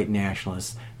from white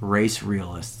nationalists, race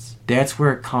realists. That's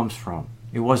where it comes from.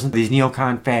 It wasn't these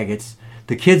neocon faggots.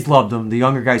 The kids loved them. The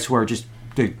younger guys who are just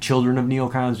the children of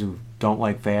neocons who don't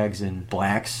like fags and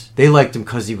blacks, they liked him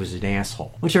because he was an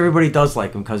asshole. Which everybody does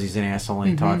like him because he's an asshole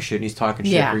and he talks shit and he's talking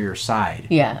shit for your side.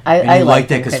 Yeah, I like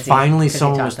that because finally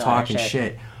someone was talking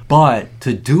shit. But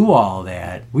to do all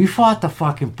that, we fought the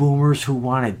fucking boomers who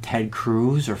wanted Ted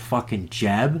Cruz or fucking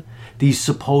Jeb, these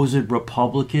supposed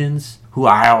Republicans who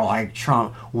I don't like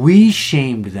Trump. We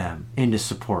shamed them into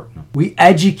supporting him. We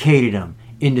educated them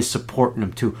into supporting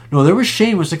him too. No, there was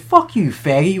shame. It was like, fuck you,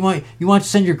 faggot. You want to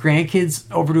send your grandkids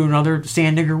over to another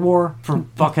sand digger war for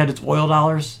fuckheaded oil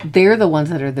dollars? They're the ones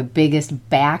that are the biggest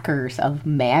backers of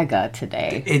MAGA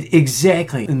today.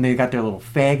 Exactly. And they got their little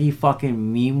faggy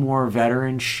fucking meme war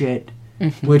veteran shit,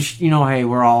 which, you know, hey,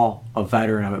 we're all a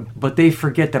veteran of it. But they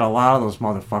forget that a lot of those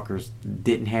motherfuckers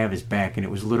didn't have his back, and it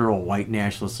was literal white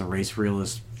nationalists and race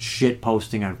realists shit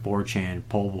posting on 4chan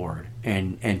poll board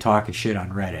and talking shit on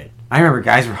Reddit. I remember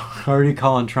guys were already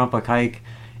calling Trump a kike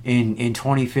in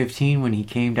 2015 when he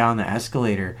came down the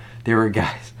escalator. There were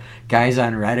guys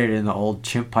on Reddit in the old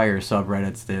Chimpire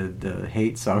subreddits, the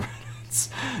hate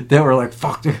subreddits, that were like,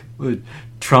 fuck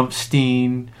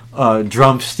Trumpstein.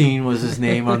 Drumstein was his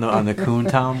name on the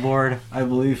Coontown board, I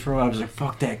believe. I was like,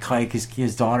 fuck that kike.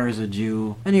 His daughter is a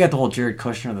Jew. And you got the whole Jared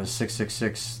Kushner, the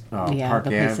 666 Park the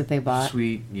place that they bought.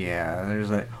 Suite. Yeah, there's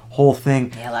that whole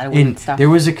thing. Yeah, a lot of weird stuff. There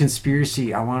was a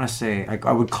conspiracy. I want to say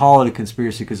I would call it a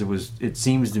conspiracy because it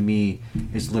seems to me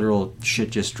it's literal shit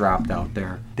just dropped out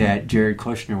there that Jared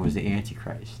Kushner was the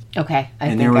Antichrist. Okay,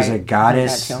 and there was a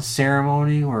goddess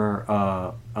ceremony where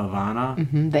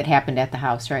Ivana that happened at the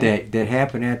house, right? That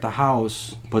happened at the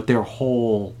house, but their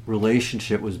whole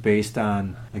relationship was based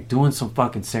on like doing some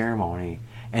fucking ceremony.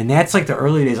 And that's like the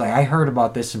early days. Like I heard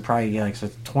about this in probably like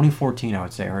 2014. I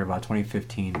would say I heard about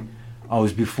 2015. It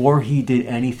was before he did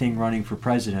anything running for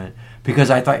president, because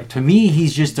I thought, to me,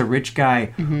 he's just a rich guy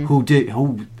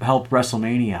who helped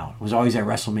WrestleMania out. Was always at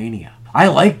WrestleMania. I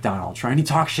like Donald Trump. He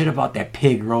talks shit about that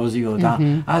pig Rosie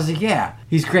O'Donnell. I was like, yeah,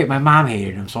 he's great. My mom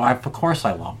hated him, so of course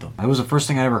I loved him. It was the first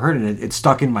thing I ever heard, and it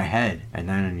stuck in my head. And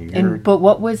then but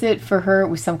what was it for her? It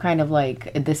was some kind of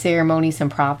like the ceremony, some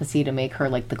prophecy to make her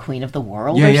like the queen of the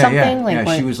world or something.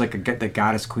 Yeah, she was like the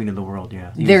goddess queen of the world.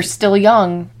 Yeah, they're still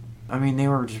young. I mean, they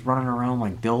were just running around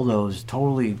like dildos,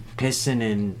 totally pissing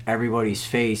in everybody's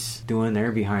face, doing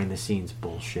their behind-the-scenes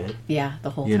bullshit. Yeah, the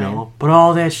whole time. You know? But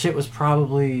all that shit was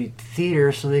probably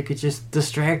theater, so they could just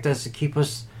distract us and keep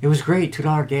us It was great.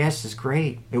 $2 gas is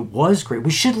great. It was great.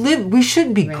 We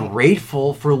should be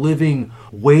grateful for living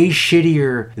way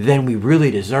shittier than we really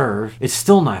deserve. It's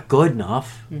still not good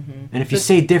enough. Mm-hmm. And if you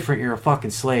say different, you're a fucking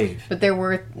slave. But there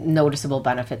were noticeable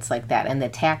benefits like that. And the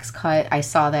tax cut, I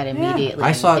saw that immediately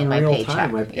I saw it in my real paycheck.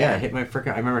 Time.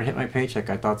 I remember it hit my paycheck.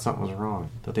 I thought something was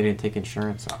wrong. Thought they didn't take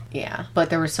insurance up. Yeah.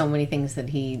 But there were so many things that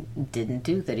he didn't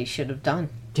do that he should have done.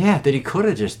 Yeah, that he could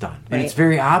have just done. And it's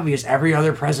very obvious every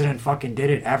other president fucking did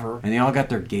it ever. And they all got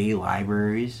their gay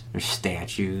libraries, their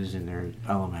statues in their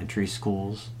elementary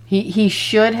schools. He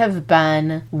should have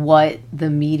been what the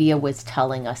media was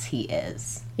telling us he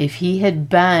is. If he had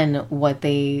been what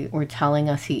they were telling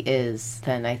us he is,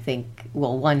 then I think,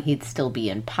 well, one, he'd still be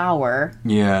in power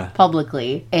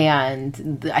publicly,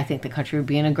 and I think the country would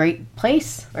be in a great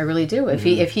place. I really do. If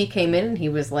he came in and he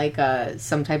was like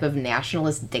some type of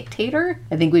nationalist dictator,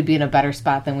 I think we'd be in a better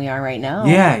spot than we are right now.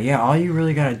 Yeah. All you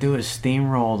really got to do is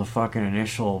steamroll the fucking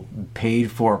initial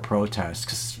paid-for protest.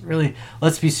 Because really,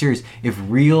 let's be serious. If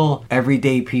real,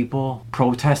 everyday people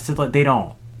protested, like they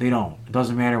don't. It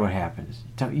doesn't matter what happens.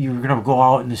 You're going to go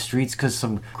out in the streets because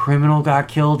some criminal got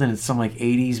killed and it's some like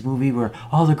 80s movie where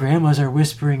all the grandmas are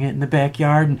whispering it in the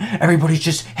backyard and everybody's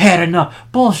just had enough.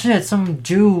 Bullshit. Some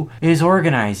Jew is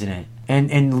organizing it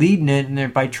and leading it, and they're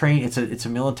by train. It's a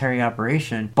military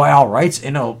operation. By all rights,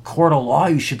 in a court of law,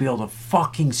 you should be able to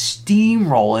fucking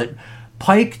steamroll it,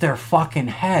 pike their fucking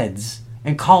heads,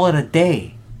 and call it a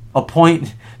day.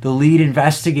 Appoint the lead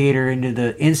investigator into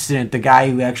the incident, the guy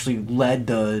who actually led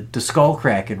the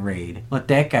skullcracking raid. Let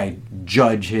that guy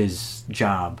judge his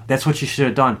job. That's what you should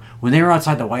have done. When they were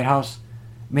outside the White House,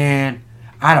 man,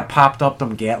 I'd have popped up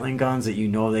them Gatling guns that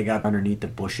they got underneath the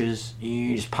bushes.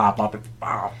 You just pop up and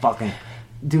fucking...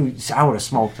 Dude, I would have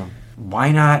smoked them.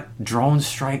 Why not drone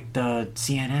strike the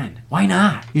CNN? Why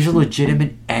not? These are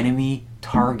legitimate enemy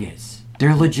targets.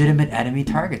 They're legitimate enemy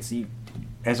targets.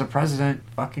 As a president,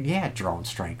 fucking drone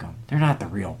strike them. They're not the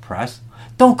real press.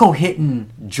 Don't go hitting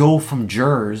Joe from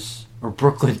Jers or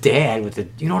Brooklyn Dad with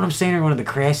you know what I'm saying, or one of the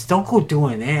crashes. Don't go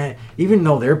doing that, even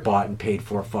though they're bought and paid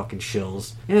for fucking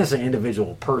shills. And there's an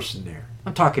individual person there.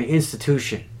 I'm talking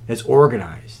institution that's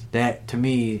organized. That, to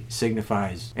me,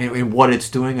 signifies, and what it's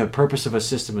doing, the purpose of a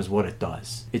system is what it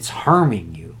does. It's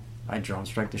harming you. I drone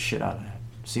strike the shit out of that.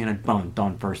 CNN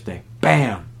done first day.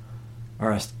 Bam!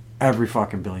 Arrest every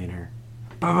fucking billionaire.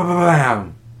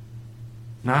 Bam!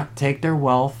 Not take their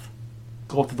wealth,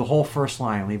 go through the whole first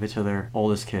line, leave it to their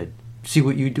oldest kid. See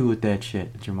what you do with that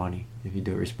shit. It's your money. If you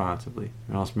do it responsibly.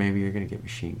 Or else maybe you're going to get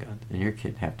machine gunned. And your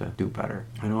kid have to do better.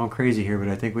 I know I'm crazy here, but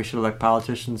I think we should elect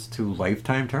politicians to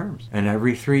lifetime terms. And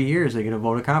every 3 years they get a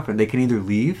vote of confidence. They can either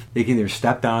leave, they can either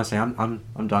step down and say,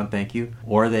 I'm done, thank you.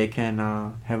 Or they can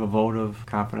have a vote of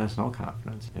confidence, no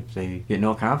confidence. If they get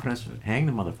no confidence, hang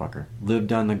the motherfucker.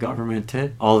 Lived on the government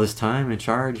tit all this time in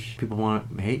charge. People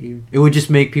want to hate you. It would just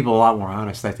make people a lot more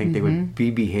honest. I think they would be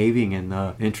behaving in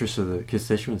the interest of the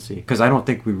constituency. Because I don't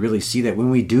think we really see that. When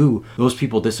we do, those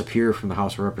people disappear from the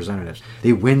House of Representatives.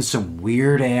 They win some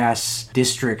weird-ass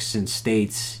districts and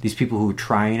states, these people who are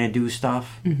trying to do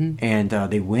stuff, and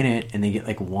they win it, and they get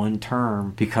like one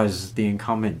term because the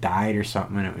incumbent died or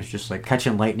something, and it was just like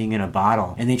catching lightning in a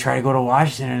bottle. And they try to go to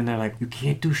Washington, and they're like, you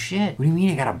can't do shit. What do you mean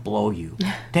I gotta blow you?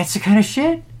 That's the kind of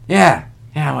shit? Yeah,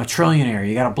 I'm a trillionaire.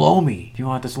 You gotta blow me if you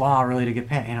want this law really to get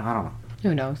passed. I don't know.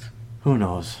 Who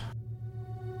knows?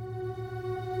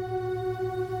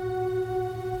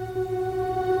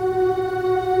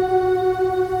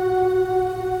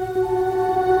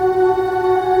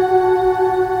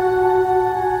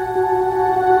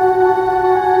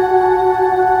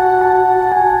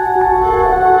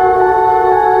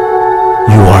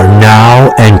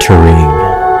 Now entering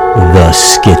the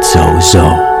Schizo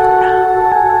Zone.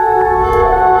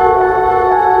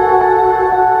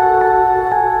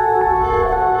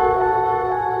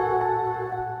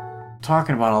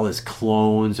 Talking about all this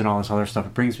clones and all this other stuff,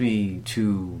 it brings me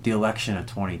to the election of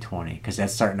 2020, because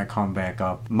that's starting to come back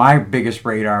up. My biggest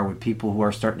radar with people who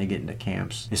are starting to get into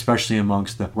camps, especially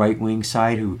amongst the right-wing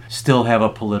side who still have a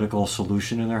political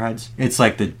solution in their heads. It's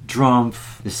like the Trump,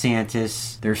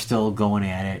 DeSantis, they're still going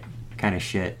at it kind of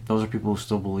shit. Those are people who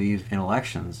still believe in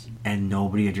elections, and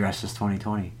nobody addresses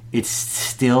 2020. It's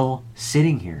still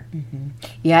sitting here.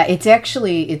 Yeah,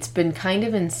 it's been kind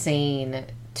of insane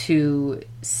to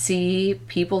see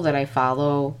people that I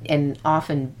follow, and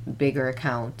often bigger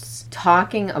accounts,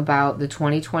 talking about the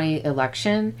 2020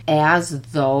 election as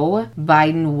though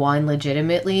Biden won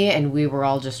legitimately and we were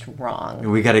all just wrong.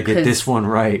 We got to get this one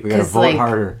right. We got to vote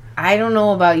harder. I don't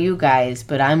know about you guys,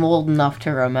 but I'm old enough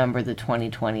to remember the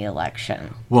 2020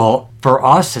 election. Well, for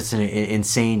us, it's an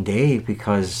insane day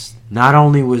because not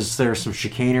only was there some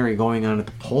chicanery going on at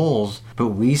the polls, but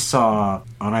we saw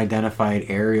unidentified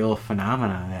aerial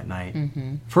phenomena that night.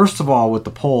 Mm-hmm. First of all, with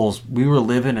the polls, we were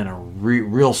living in a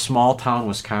real small town,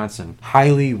 Wisconsin.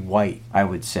 Highly white, I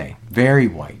would say. Very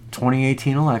white.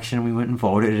 2018 election, we went and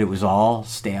voted. It was all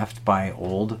staffed by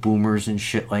old boomers and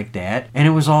shit like that. And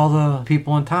it was all the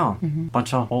people in town. Mm-hmm.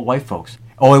 Bunch of old white folks.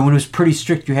 Oh, and when it was pretty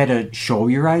strict, you had to show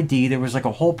your ID. There was like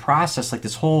a whole process, like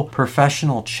this whole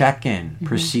professional check-in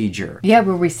procedure. Yeah,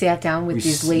 where we sat down with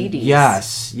these ladies.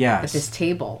 Yes. At this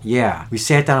table. Yeah. We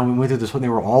sat down and we went through this one. They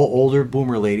were all older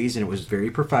boomer ladies, and it was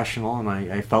very professional, and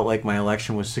I felt like my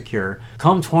election was secure.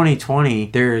 Come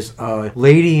 2020, there's a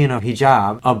lady in a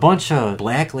hijab, a bunch of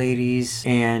black ladies,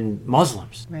 and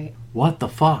Muslims. Right. What the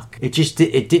fuck? It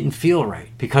didn't feel right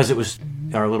because it was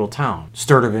our little town,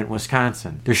 Sturtevant,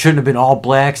 Wisconsin. There shouldn't have been all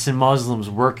blacks and Muslims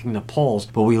working the polls,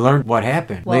 but we learned what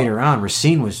happened later on.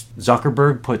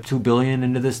 Zuckerberg put $2 billion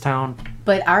into this town.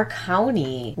 But our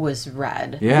county was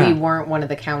red. Yeah. We weren't one of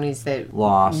the counties that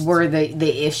lost. Were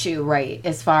the issue, right?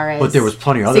 As far as, but there was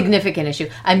plenty of other significant issue.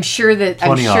 I'm sure that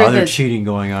other cheating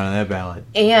going on in that ballot,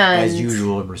 and as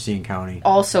usual in Racine County.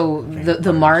 Also,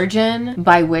 the margin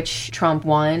by which Trump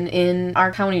won in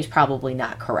our county is probably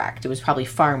not correct. It was probably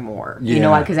far more. Yeah, you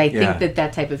know, because I think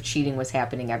that type of cheating was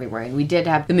happening everywhere, and we did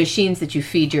have the machines that you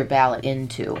feed your ballot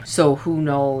into. So who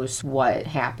knows what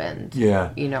happened? Yeah,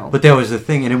 you know. But that was the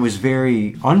thing, and it was very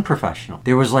unprofessional.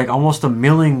 There was like almost a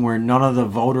milling where none of the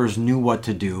voters knew what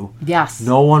to do. Yes.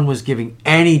 No one was giving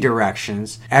any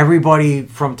directions. Everybody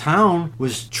from town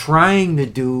was trying to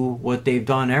do what they've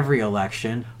done every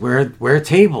election. Where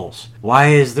tables? Why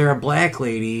is there a black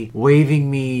lady waving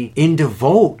me in to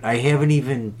vote? I haven't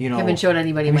even, haven't shown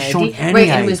anybody my ID. Right,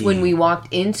 and it was when we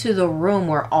walked into the room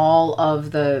where all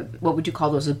of the, what would you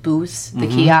call those, the booths, the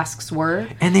kiosks were.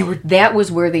 And that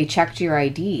was where they checked your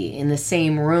ID, in the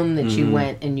same room that you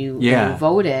went and you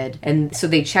voted. And so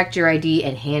they checked your ID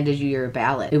and handed you your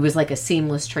ballot. It was like a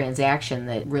seamless transaction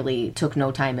that really took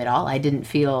no time at all. I didn't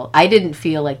feel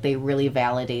like they really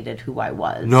validated who I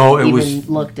was. No, it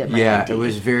looked at my ID. It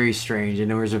was very strange,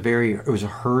 and it was a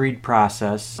hurried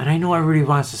process. And I know everybody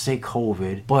wants to say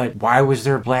COVID, but why was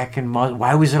there black and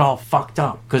why was it all fucked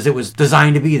up? Because it was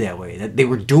designed to be that way. That they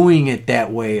were doing it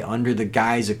that way under the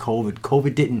guise of COVID.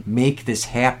 COVID didn't make this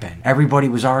happen. Everybody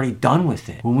was already done with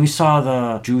it. When we saw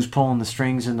the Jews pulling the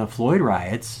strings in the Floyd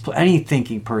riots, any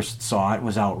thinking person saw it and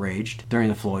was outraged during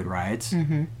the Floyd riots.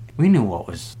 Mm-hmm. We knew what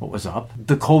was up.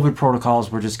 The COVID protocols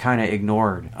were just kind of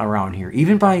ignored around here,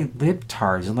 even by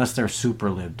libtards, unless they're super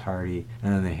libtardy,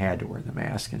 and then they had to wear the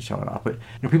mask and show it off. But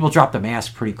people dropped the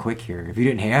mask pretty quick here if you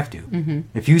didn't have to. Mm-hmm.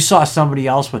 If you saw somebody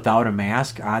else without a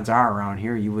mask, odds are around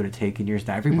here you would have taken yours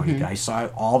to everybody. Mm-hmm. I saw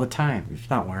it all the time. If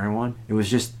you're not wearing one, it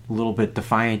was just a little bit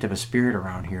defiant of a spirit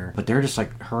around here. But they're just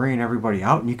like hurrying everybody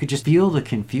out, and you could just feel the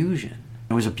confusion.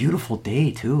 It was a beautiful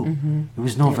day, too. Mm-hmm. It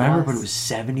was November, but it was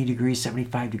 70 degrees,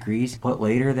 75 degrees. But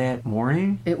later that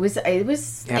morning? It was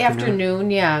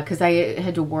afternoon, yeah, because I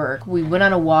had to work. We went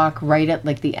on a walk right at,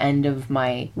 like, the end of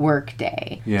my work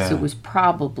day. Yeah. So it was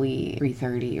probably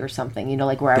 3:30 or something,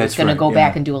 where I was going to go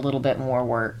back and do a little bit more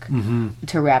work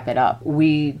to wrap it up.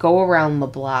 We go around the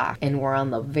block, and we're on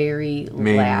the very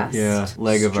last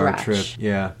leg of our trip.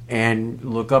 Yeah. And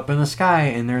look up in the sky,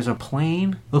 and there's a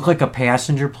plane. Looked like a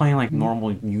passenger plane, like normal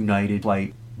United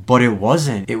flight, but it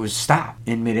wasn't. It was stopped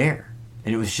in midair,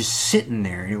 and it was just sitting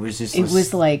there, and it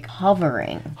was like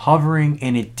hovering,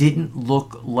 and it didn't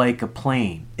look like a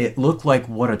plane. It looked like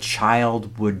what a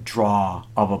child would draw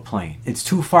of a plane. It's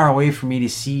too far away for me to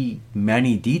see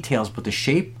many details, but the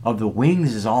shape of the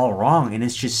wings is all wrong, and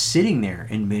it's just sitting there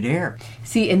in midair.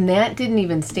 See, and that didn't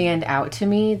even stand out to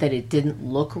me, that it didn't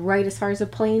look right as far as a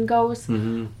plane goes.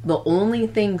 Mm-hmm. The only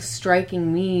thing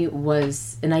striking me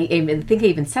was, and I think I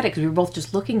even said it because we were both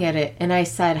just looking at it, and I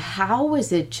said, how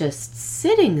is it just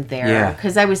sitting there?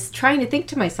 Because I was trying to think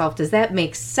to myself, does that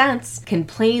make sense? Can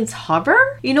planes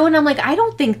hover? And I'm like, I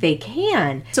don't think they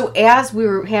can. So as we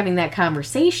were having that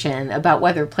conversation about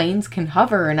whether planes can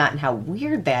hover or not and how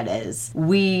weird that is,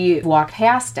 we walked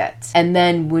past it. And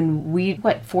then when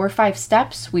 4 or 5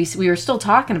 steps, we were still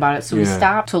talking about it, so we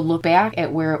stopped to look back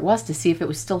at where it was to see if it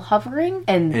was still hovering.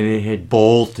 And it had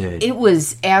bolted. It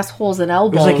was assholes and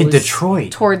elbows. It was like in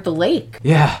Detroit. Toward the lake.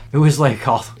 Yeah. It was like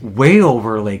way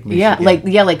over Lake Michigan.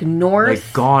 like north.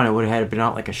 Like gone. It would have been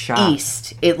out like a shot.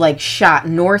 East. It like shot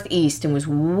northeast and was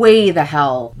way the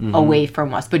hell away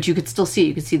from us. But you could still see it.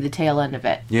 You could see the tail end of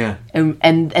it. Yeah. And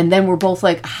then we're both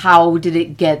like, how did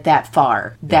it get that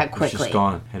far that quickly? It was just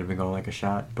gone. Had it been going like a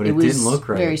shot. But it didn't look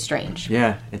right. Very strange.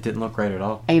 Yeah, it didn't look right at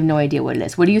all. I have no idea what it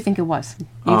is. What do you think it was?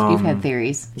 You've had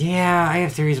theories. Yeah, I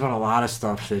have theories about a lot of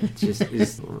stuff that just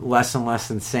is less and less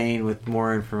insane with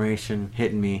more information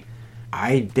hitting me.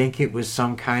 I think it was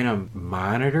some kind of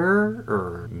monitor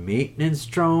or maintenance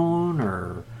drone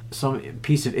or some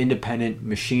piece of independent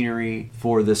machinery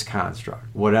for this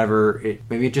construct. Whatever it,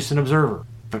 maybe it's just an observer.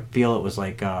 I feel it was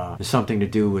like something to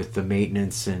do with the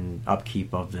maintenance and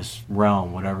upkeep of this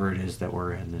realm, whatever it is that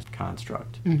we're in this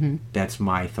construct. Mm-hmm. That's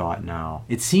my thought now.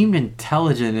 It seemed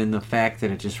intelligent in the fact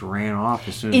that it just ran off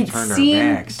as soon as it turned our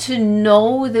backs. It seemed to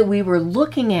know that we were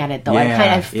looking at it, though.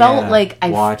 Yeah, I felt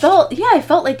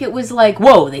like it was like,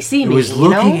 whoa, they see me. It was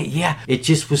looking at, it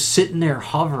just was sitting there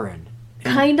hovering.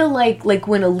 Kind of like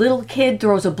when a little kid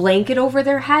throws a blanket over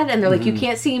their head and they're like, you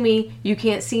can't see me, you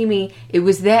can't see me. It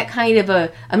was that kind of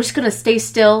I'm just going to stay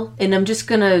still and I'm just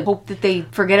going to hope that they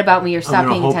forget about me or stop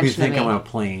paying attention to me. I'm going to hope you think I'm a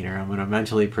plane, or I'm going to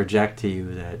mentally project to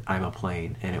you that I'm a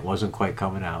plane, and it wasn't quite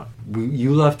coming out.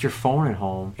 You left your phone at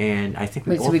home, and I think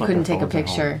we both left couldn't our take a phones at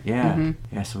picture. home. Yeah.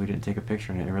 Yeah, so we didn't take a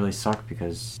picture, and it really sucked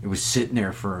because it was sitting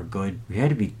there for we had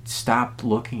to be stopped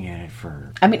looking at it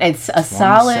for it's a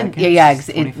solid, seconds,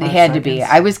 it had to be.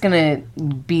 I was going to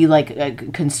be like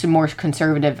a more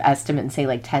conservative estimate and say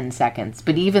like 10 seconds.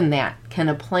 But even that, can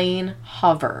a plane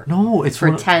hover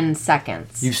for 10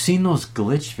 seconds? You've seen those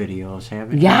glitch videos,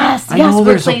 haven't you? Yes,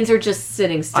 where planes are just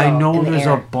sitting still. I know there's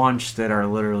a bunch that are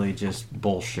literally just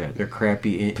bullshit. They're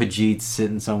crappy Pajeets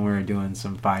sitting somewhere doing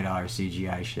some $5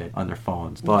 CGI shit on their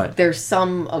phones. But there's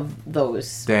some of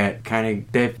those that kind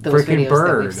of those videos freaking bird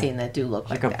that we've seen that do look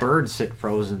like a bird sit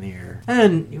frozen in the air.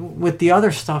 And with the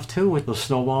other stuff too, with those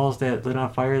snowballs that lit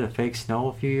on fire, the fake snow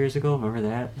a few years ago, remember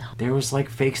that? No. There was like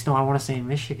fake snow, I want to say in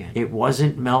Michigan. It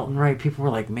wasn't melting right. People were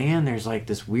like, man, there's like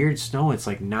this weird snow. It's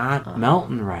like not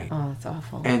melting right. Oh, that's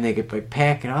awful. And they could like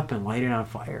pack it up and light it on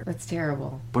fire. That's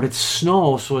terrible. But it's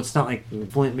snow, so it's not like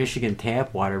Flint, Michigan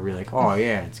tap water where you're like, oh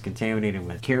yeah, it's contaminated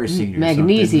with kerosene or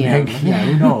magnesium. Something. Yeah,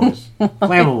 who knows?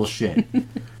 Flammable shit.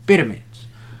 Vitamins.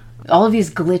 All of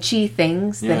these glitchy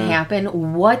things that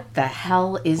happen. What the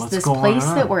hell is this place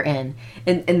that we're in?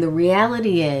 And the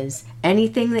reality is,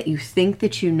 anything that you think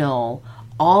that you know,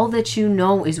 all that you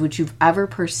know is what you've ever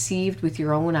perceived with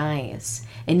your own eyes.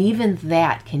 And even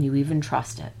that, can you even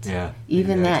trust it? Yeah.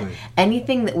 Even that.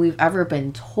 Anything that we've ever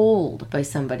been told by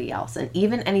somebody else, and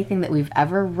even anything that we've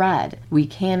ever read, we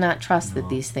cannot trust that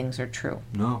these things are true.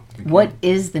 No. What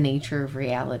is the nature of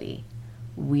reality?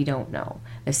 We don't know.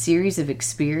 A series of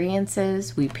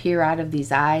experiences. We peer out of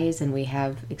these eyes and we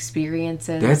have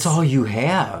experiences. That's all you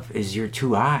have is your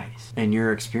two eyes and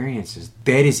your experiences.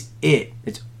 That is it.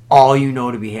 It's all you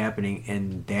know to be happening,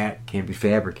 and that can be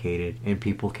fabricated, and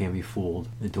people can be fooled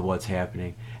into what's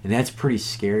happening. And that's pretty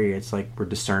scary. It's like where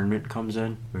discernment comes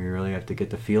in, where you really have to get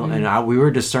the feel. Mm-hmm. And we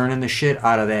were discerning the shit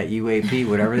out of that UAP,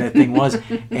 whatever that thing was,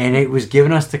 and it was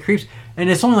giving us the creeps. And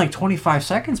it's only like 25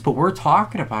 seconds, but we're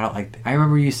talking about it like... I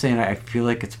remember you saying, I feel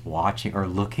like it's watching or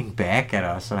looking back at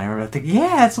us. And I remember thinking,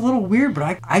 yeah, it's a little weird,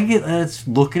 but I get it's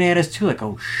looking at us too. Like,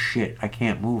 oh shit, I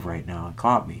can't move right now. It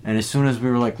caught me. And as soon as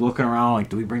we were like looking around, like,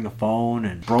 do we bring the phone?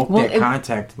 And broke that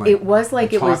contact. Like, it was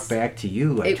like it was... back to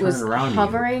you. Like, it was around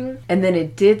hovering, and then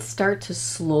it did start to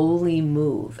slowly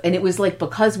move. And it was like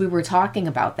because we were talking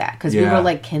about that. Because we were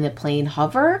like, can a plane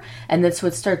hover? And that's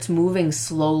what starts moving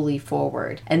slowly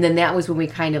forward. And then that was when we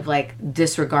kind of like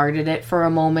disregarded it for a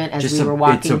moment as we were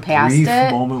walking past it. It's a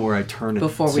brief moment where I turned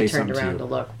before we turned around to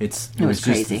look. It was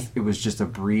crazy. It was just a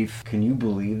brief, can you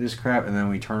believe this crap? And then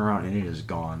we turn around and it is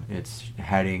gone. It's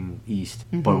heading east,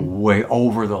 but way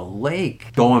over the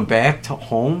lake. Going back to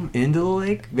home into the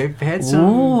lake. They've had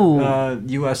some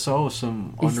USO,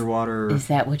 some underwater. Is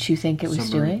that what you think it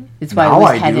was doing? It's why it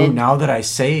was headed. Now that I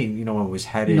say, it was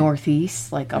headed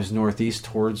northeast, like it was northeast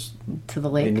towards to the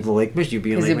lake, into the Lake Michigan.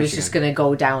 Because it was just going to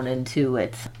go down into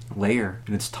its layer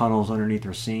and its tunnels underneath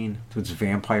Racine to its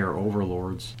vampire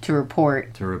overlords to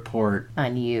report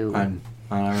on you on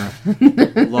our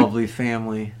lovely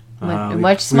family.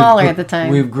 Much smaller at the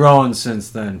time. We've grown since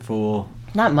then, fool.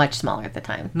 Not much smaller at the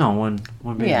time. No, one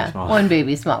baby smaller. One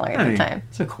baby smaller at the time.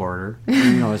 It's a quarter.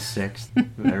 A sixth.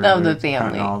 Of the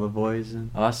family. All the boys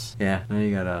and us. Yeah. Now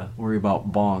you gotta worry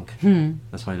about Bonk.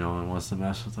 That's why no one wants to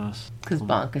mess with us. Because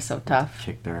Bonk is so tough.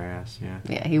 Kick their ass, yeah.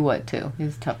 Yeah, he would too.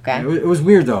 He's a tough guy. It was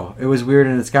weird though. It was weird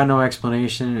and it's got no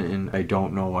explanation, and I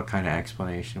don't know what kind of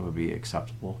explanation would be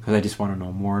acceptable. Because I just want to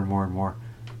know more and more and more.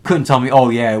 Couldn't tell me, oh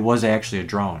yeah, it was actually a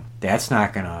drone. That's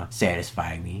not gonna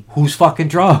satisfy me. Whose fucking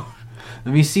drone?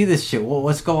 Let me see this shit.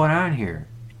 What's going on here?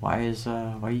 Why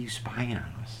are you spying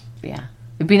on us? Yeah.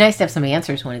 It'd be nice to have some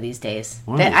answers one of these days.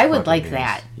 I would like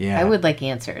that. Yeah. I would like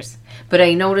answers. But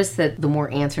I notice that the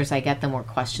more answers I get, the more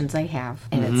questions I have.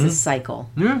 And it's a cycle.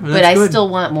 Yeah, but I still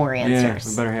want more answers. Yeah,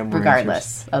 we better have more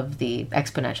regardless of the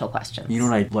exponential questions. You know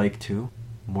what I'd like too?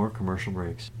 More commercial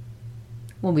breaks.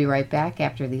 We'll be right back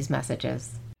after these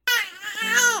messages.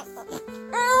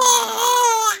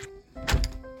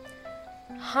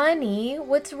 Honey,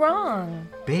 what's wrong?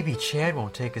 Baby Chad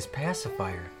won't take his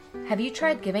pacifier. Have you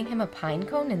tried giving him a pine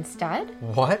cone instead?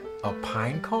 What? A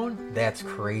pine cone? That's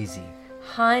crazy.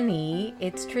 Honey,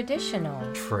 it's traditional.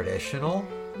 Traditional?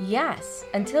 Yes.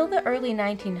 Until the early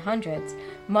 1900s,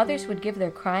 mothers would give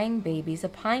their crying babies a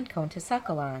pine cone to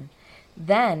suckle on.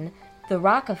 Then, the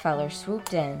Rockefellers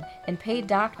swooped in and paid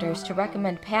doctors to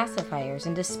recommend pacifiers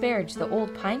and disparage the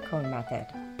old pine cone method.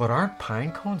 But aren't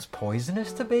pine cones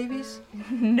poisonous to babies?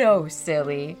 No,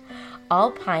 silly.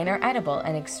 All pine are edible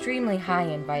and extremely high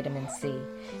in vitamin C,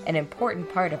 an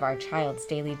important part of our child's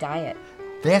daily diet.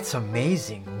 That's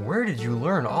amazing. Where did you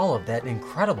learn all of that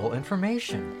incredible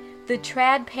information? The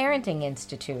Trad Parenting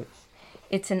Institute.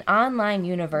 It's an online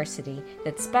university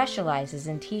that specializes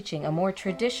in teaching a more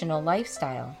traditional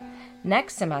lifestyle.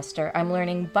 Next semester, I'm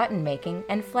learning button making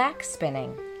and flax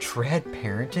spinning. Trad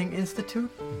Parenting Institute?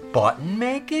 Button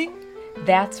making?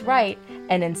 That's right,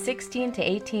 and in 16 to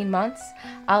 18 months,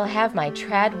 I'll have my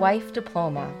Trad Wife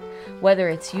diploma. Whether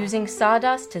it's using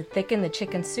sawdust to thicken the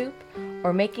chicken soup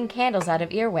or making candles out of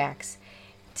earwax,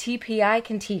 TPI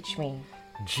can teach me.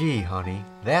 Gee, honey,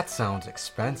 that sounds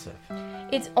expensive.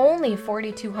 It's only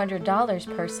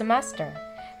 $4,200 per semester.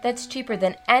 That's cheaper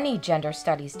than any gender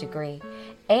studies degree.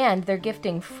 And they're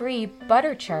gifting free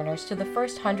butter churners to the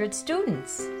first 100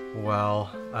 students.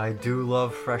 Well, I do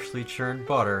love freshly churned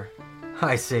butter.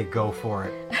 I say go for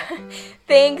it.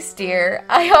 Thanks, dear.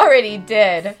 I already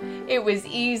did. It was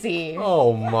easy.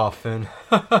 Oh, Muffin.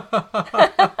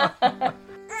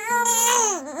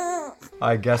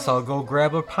 I guess I'll go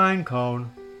grab a pine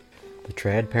cone. The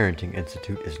Trad Parenting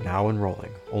Institute is now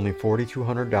enrolling. Only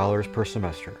 $4,200 per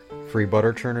semester. Free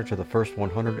butter churner to the first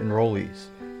 100 enrollees.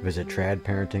 Visit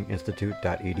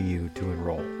tradparentinginstitute.edu to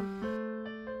enroll.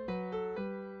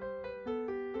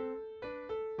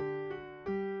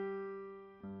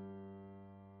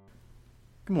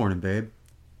 Good morning, babe.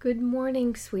 Good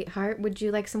morning, sweetheart. Would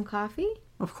you like some coffee?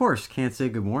 Of course, can't say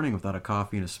good morning without a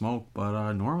coffee and a smoke,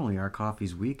 but normally our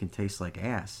coffee's weak and tastes like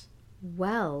ass.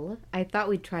 Well, I thought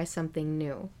we'd try something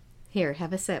new. Here,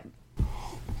 have a sip.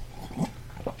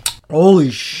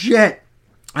 Holy shit!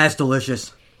 That's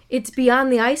delicious. It's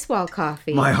beyond the ice wall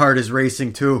coffee. My heart is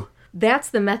racing too. That's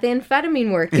the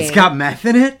methamphetamine working. It's got meth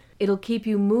in it? It'll keep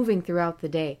you moving throughout the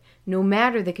day, no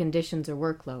matter the conditions or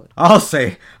workload. I'll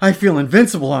say, I feel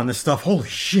invincible on this stuff. Holy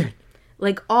shit.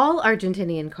 Like all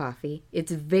Argentinian coffee,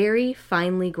 it's very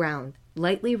finely ground,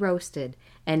 lightly roasted,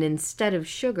 and instead of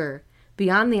sugar,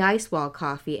 Beyond the Ice Wall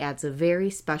coffee adds a very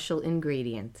special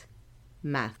ingredient.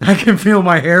 Meth. I can feel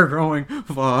my hair growing.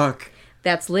 Fuck.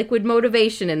 That's liquid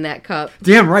motivation in that cup.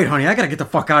 Damn right, honey. I gotta get the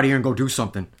fuck out of here and go do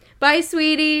something. Bye,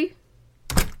 sweetie.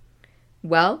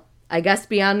 Well, I guess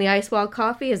Beyond the Ice Wall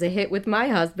coffee is a hit with my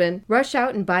husband. Rush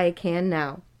out and buy a can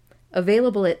now.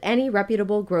 Available at any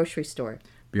reputable grocery store.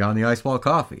 Beyond the Ice Wall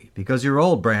coffee, because your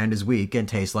old brand is weak and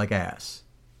tastes like ass.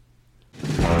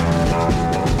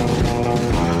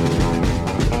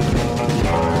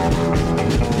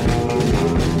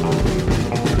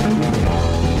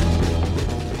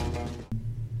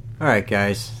 Alright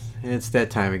guys, it's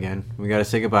that time again. We gotta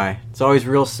say goodbye. It's always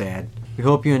real sad. We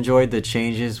hope you enjoyed the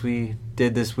changes we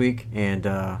did this week and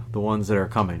the ones that are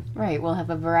coming. Right, we'll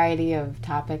have a variety of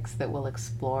topics that we'll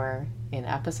explore in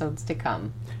episodes to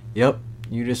come. Yep,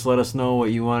 you just let us know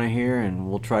what you want to hear and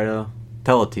we'll try to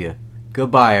tell it to you.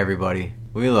 Goodbye everybody.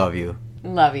 We love you.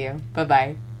 Love you.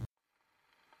 Bye-bye.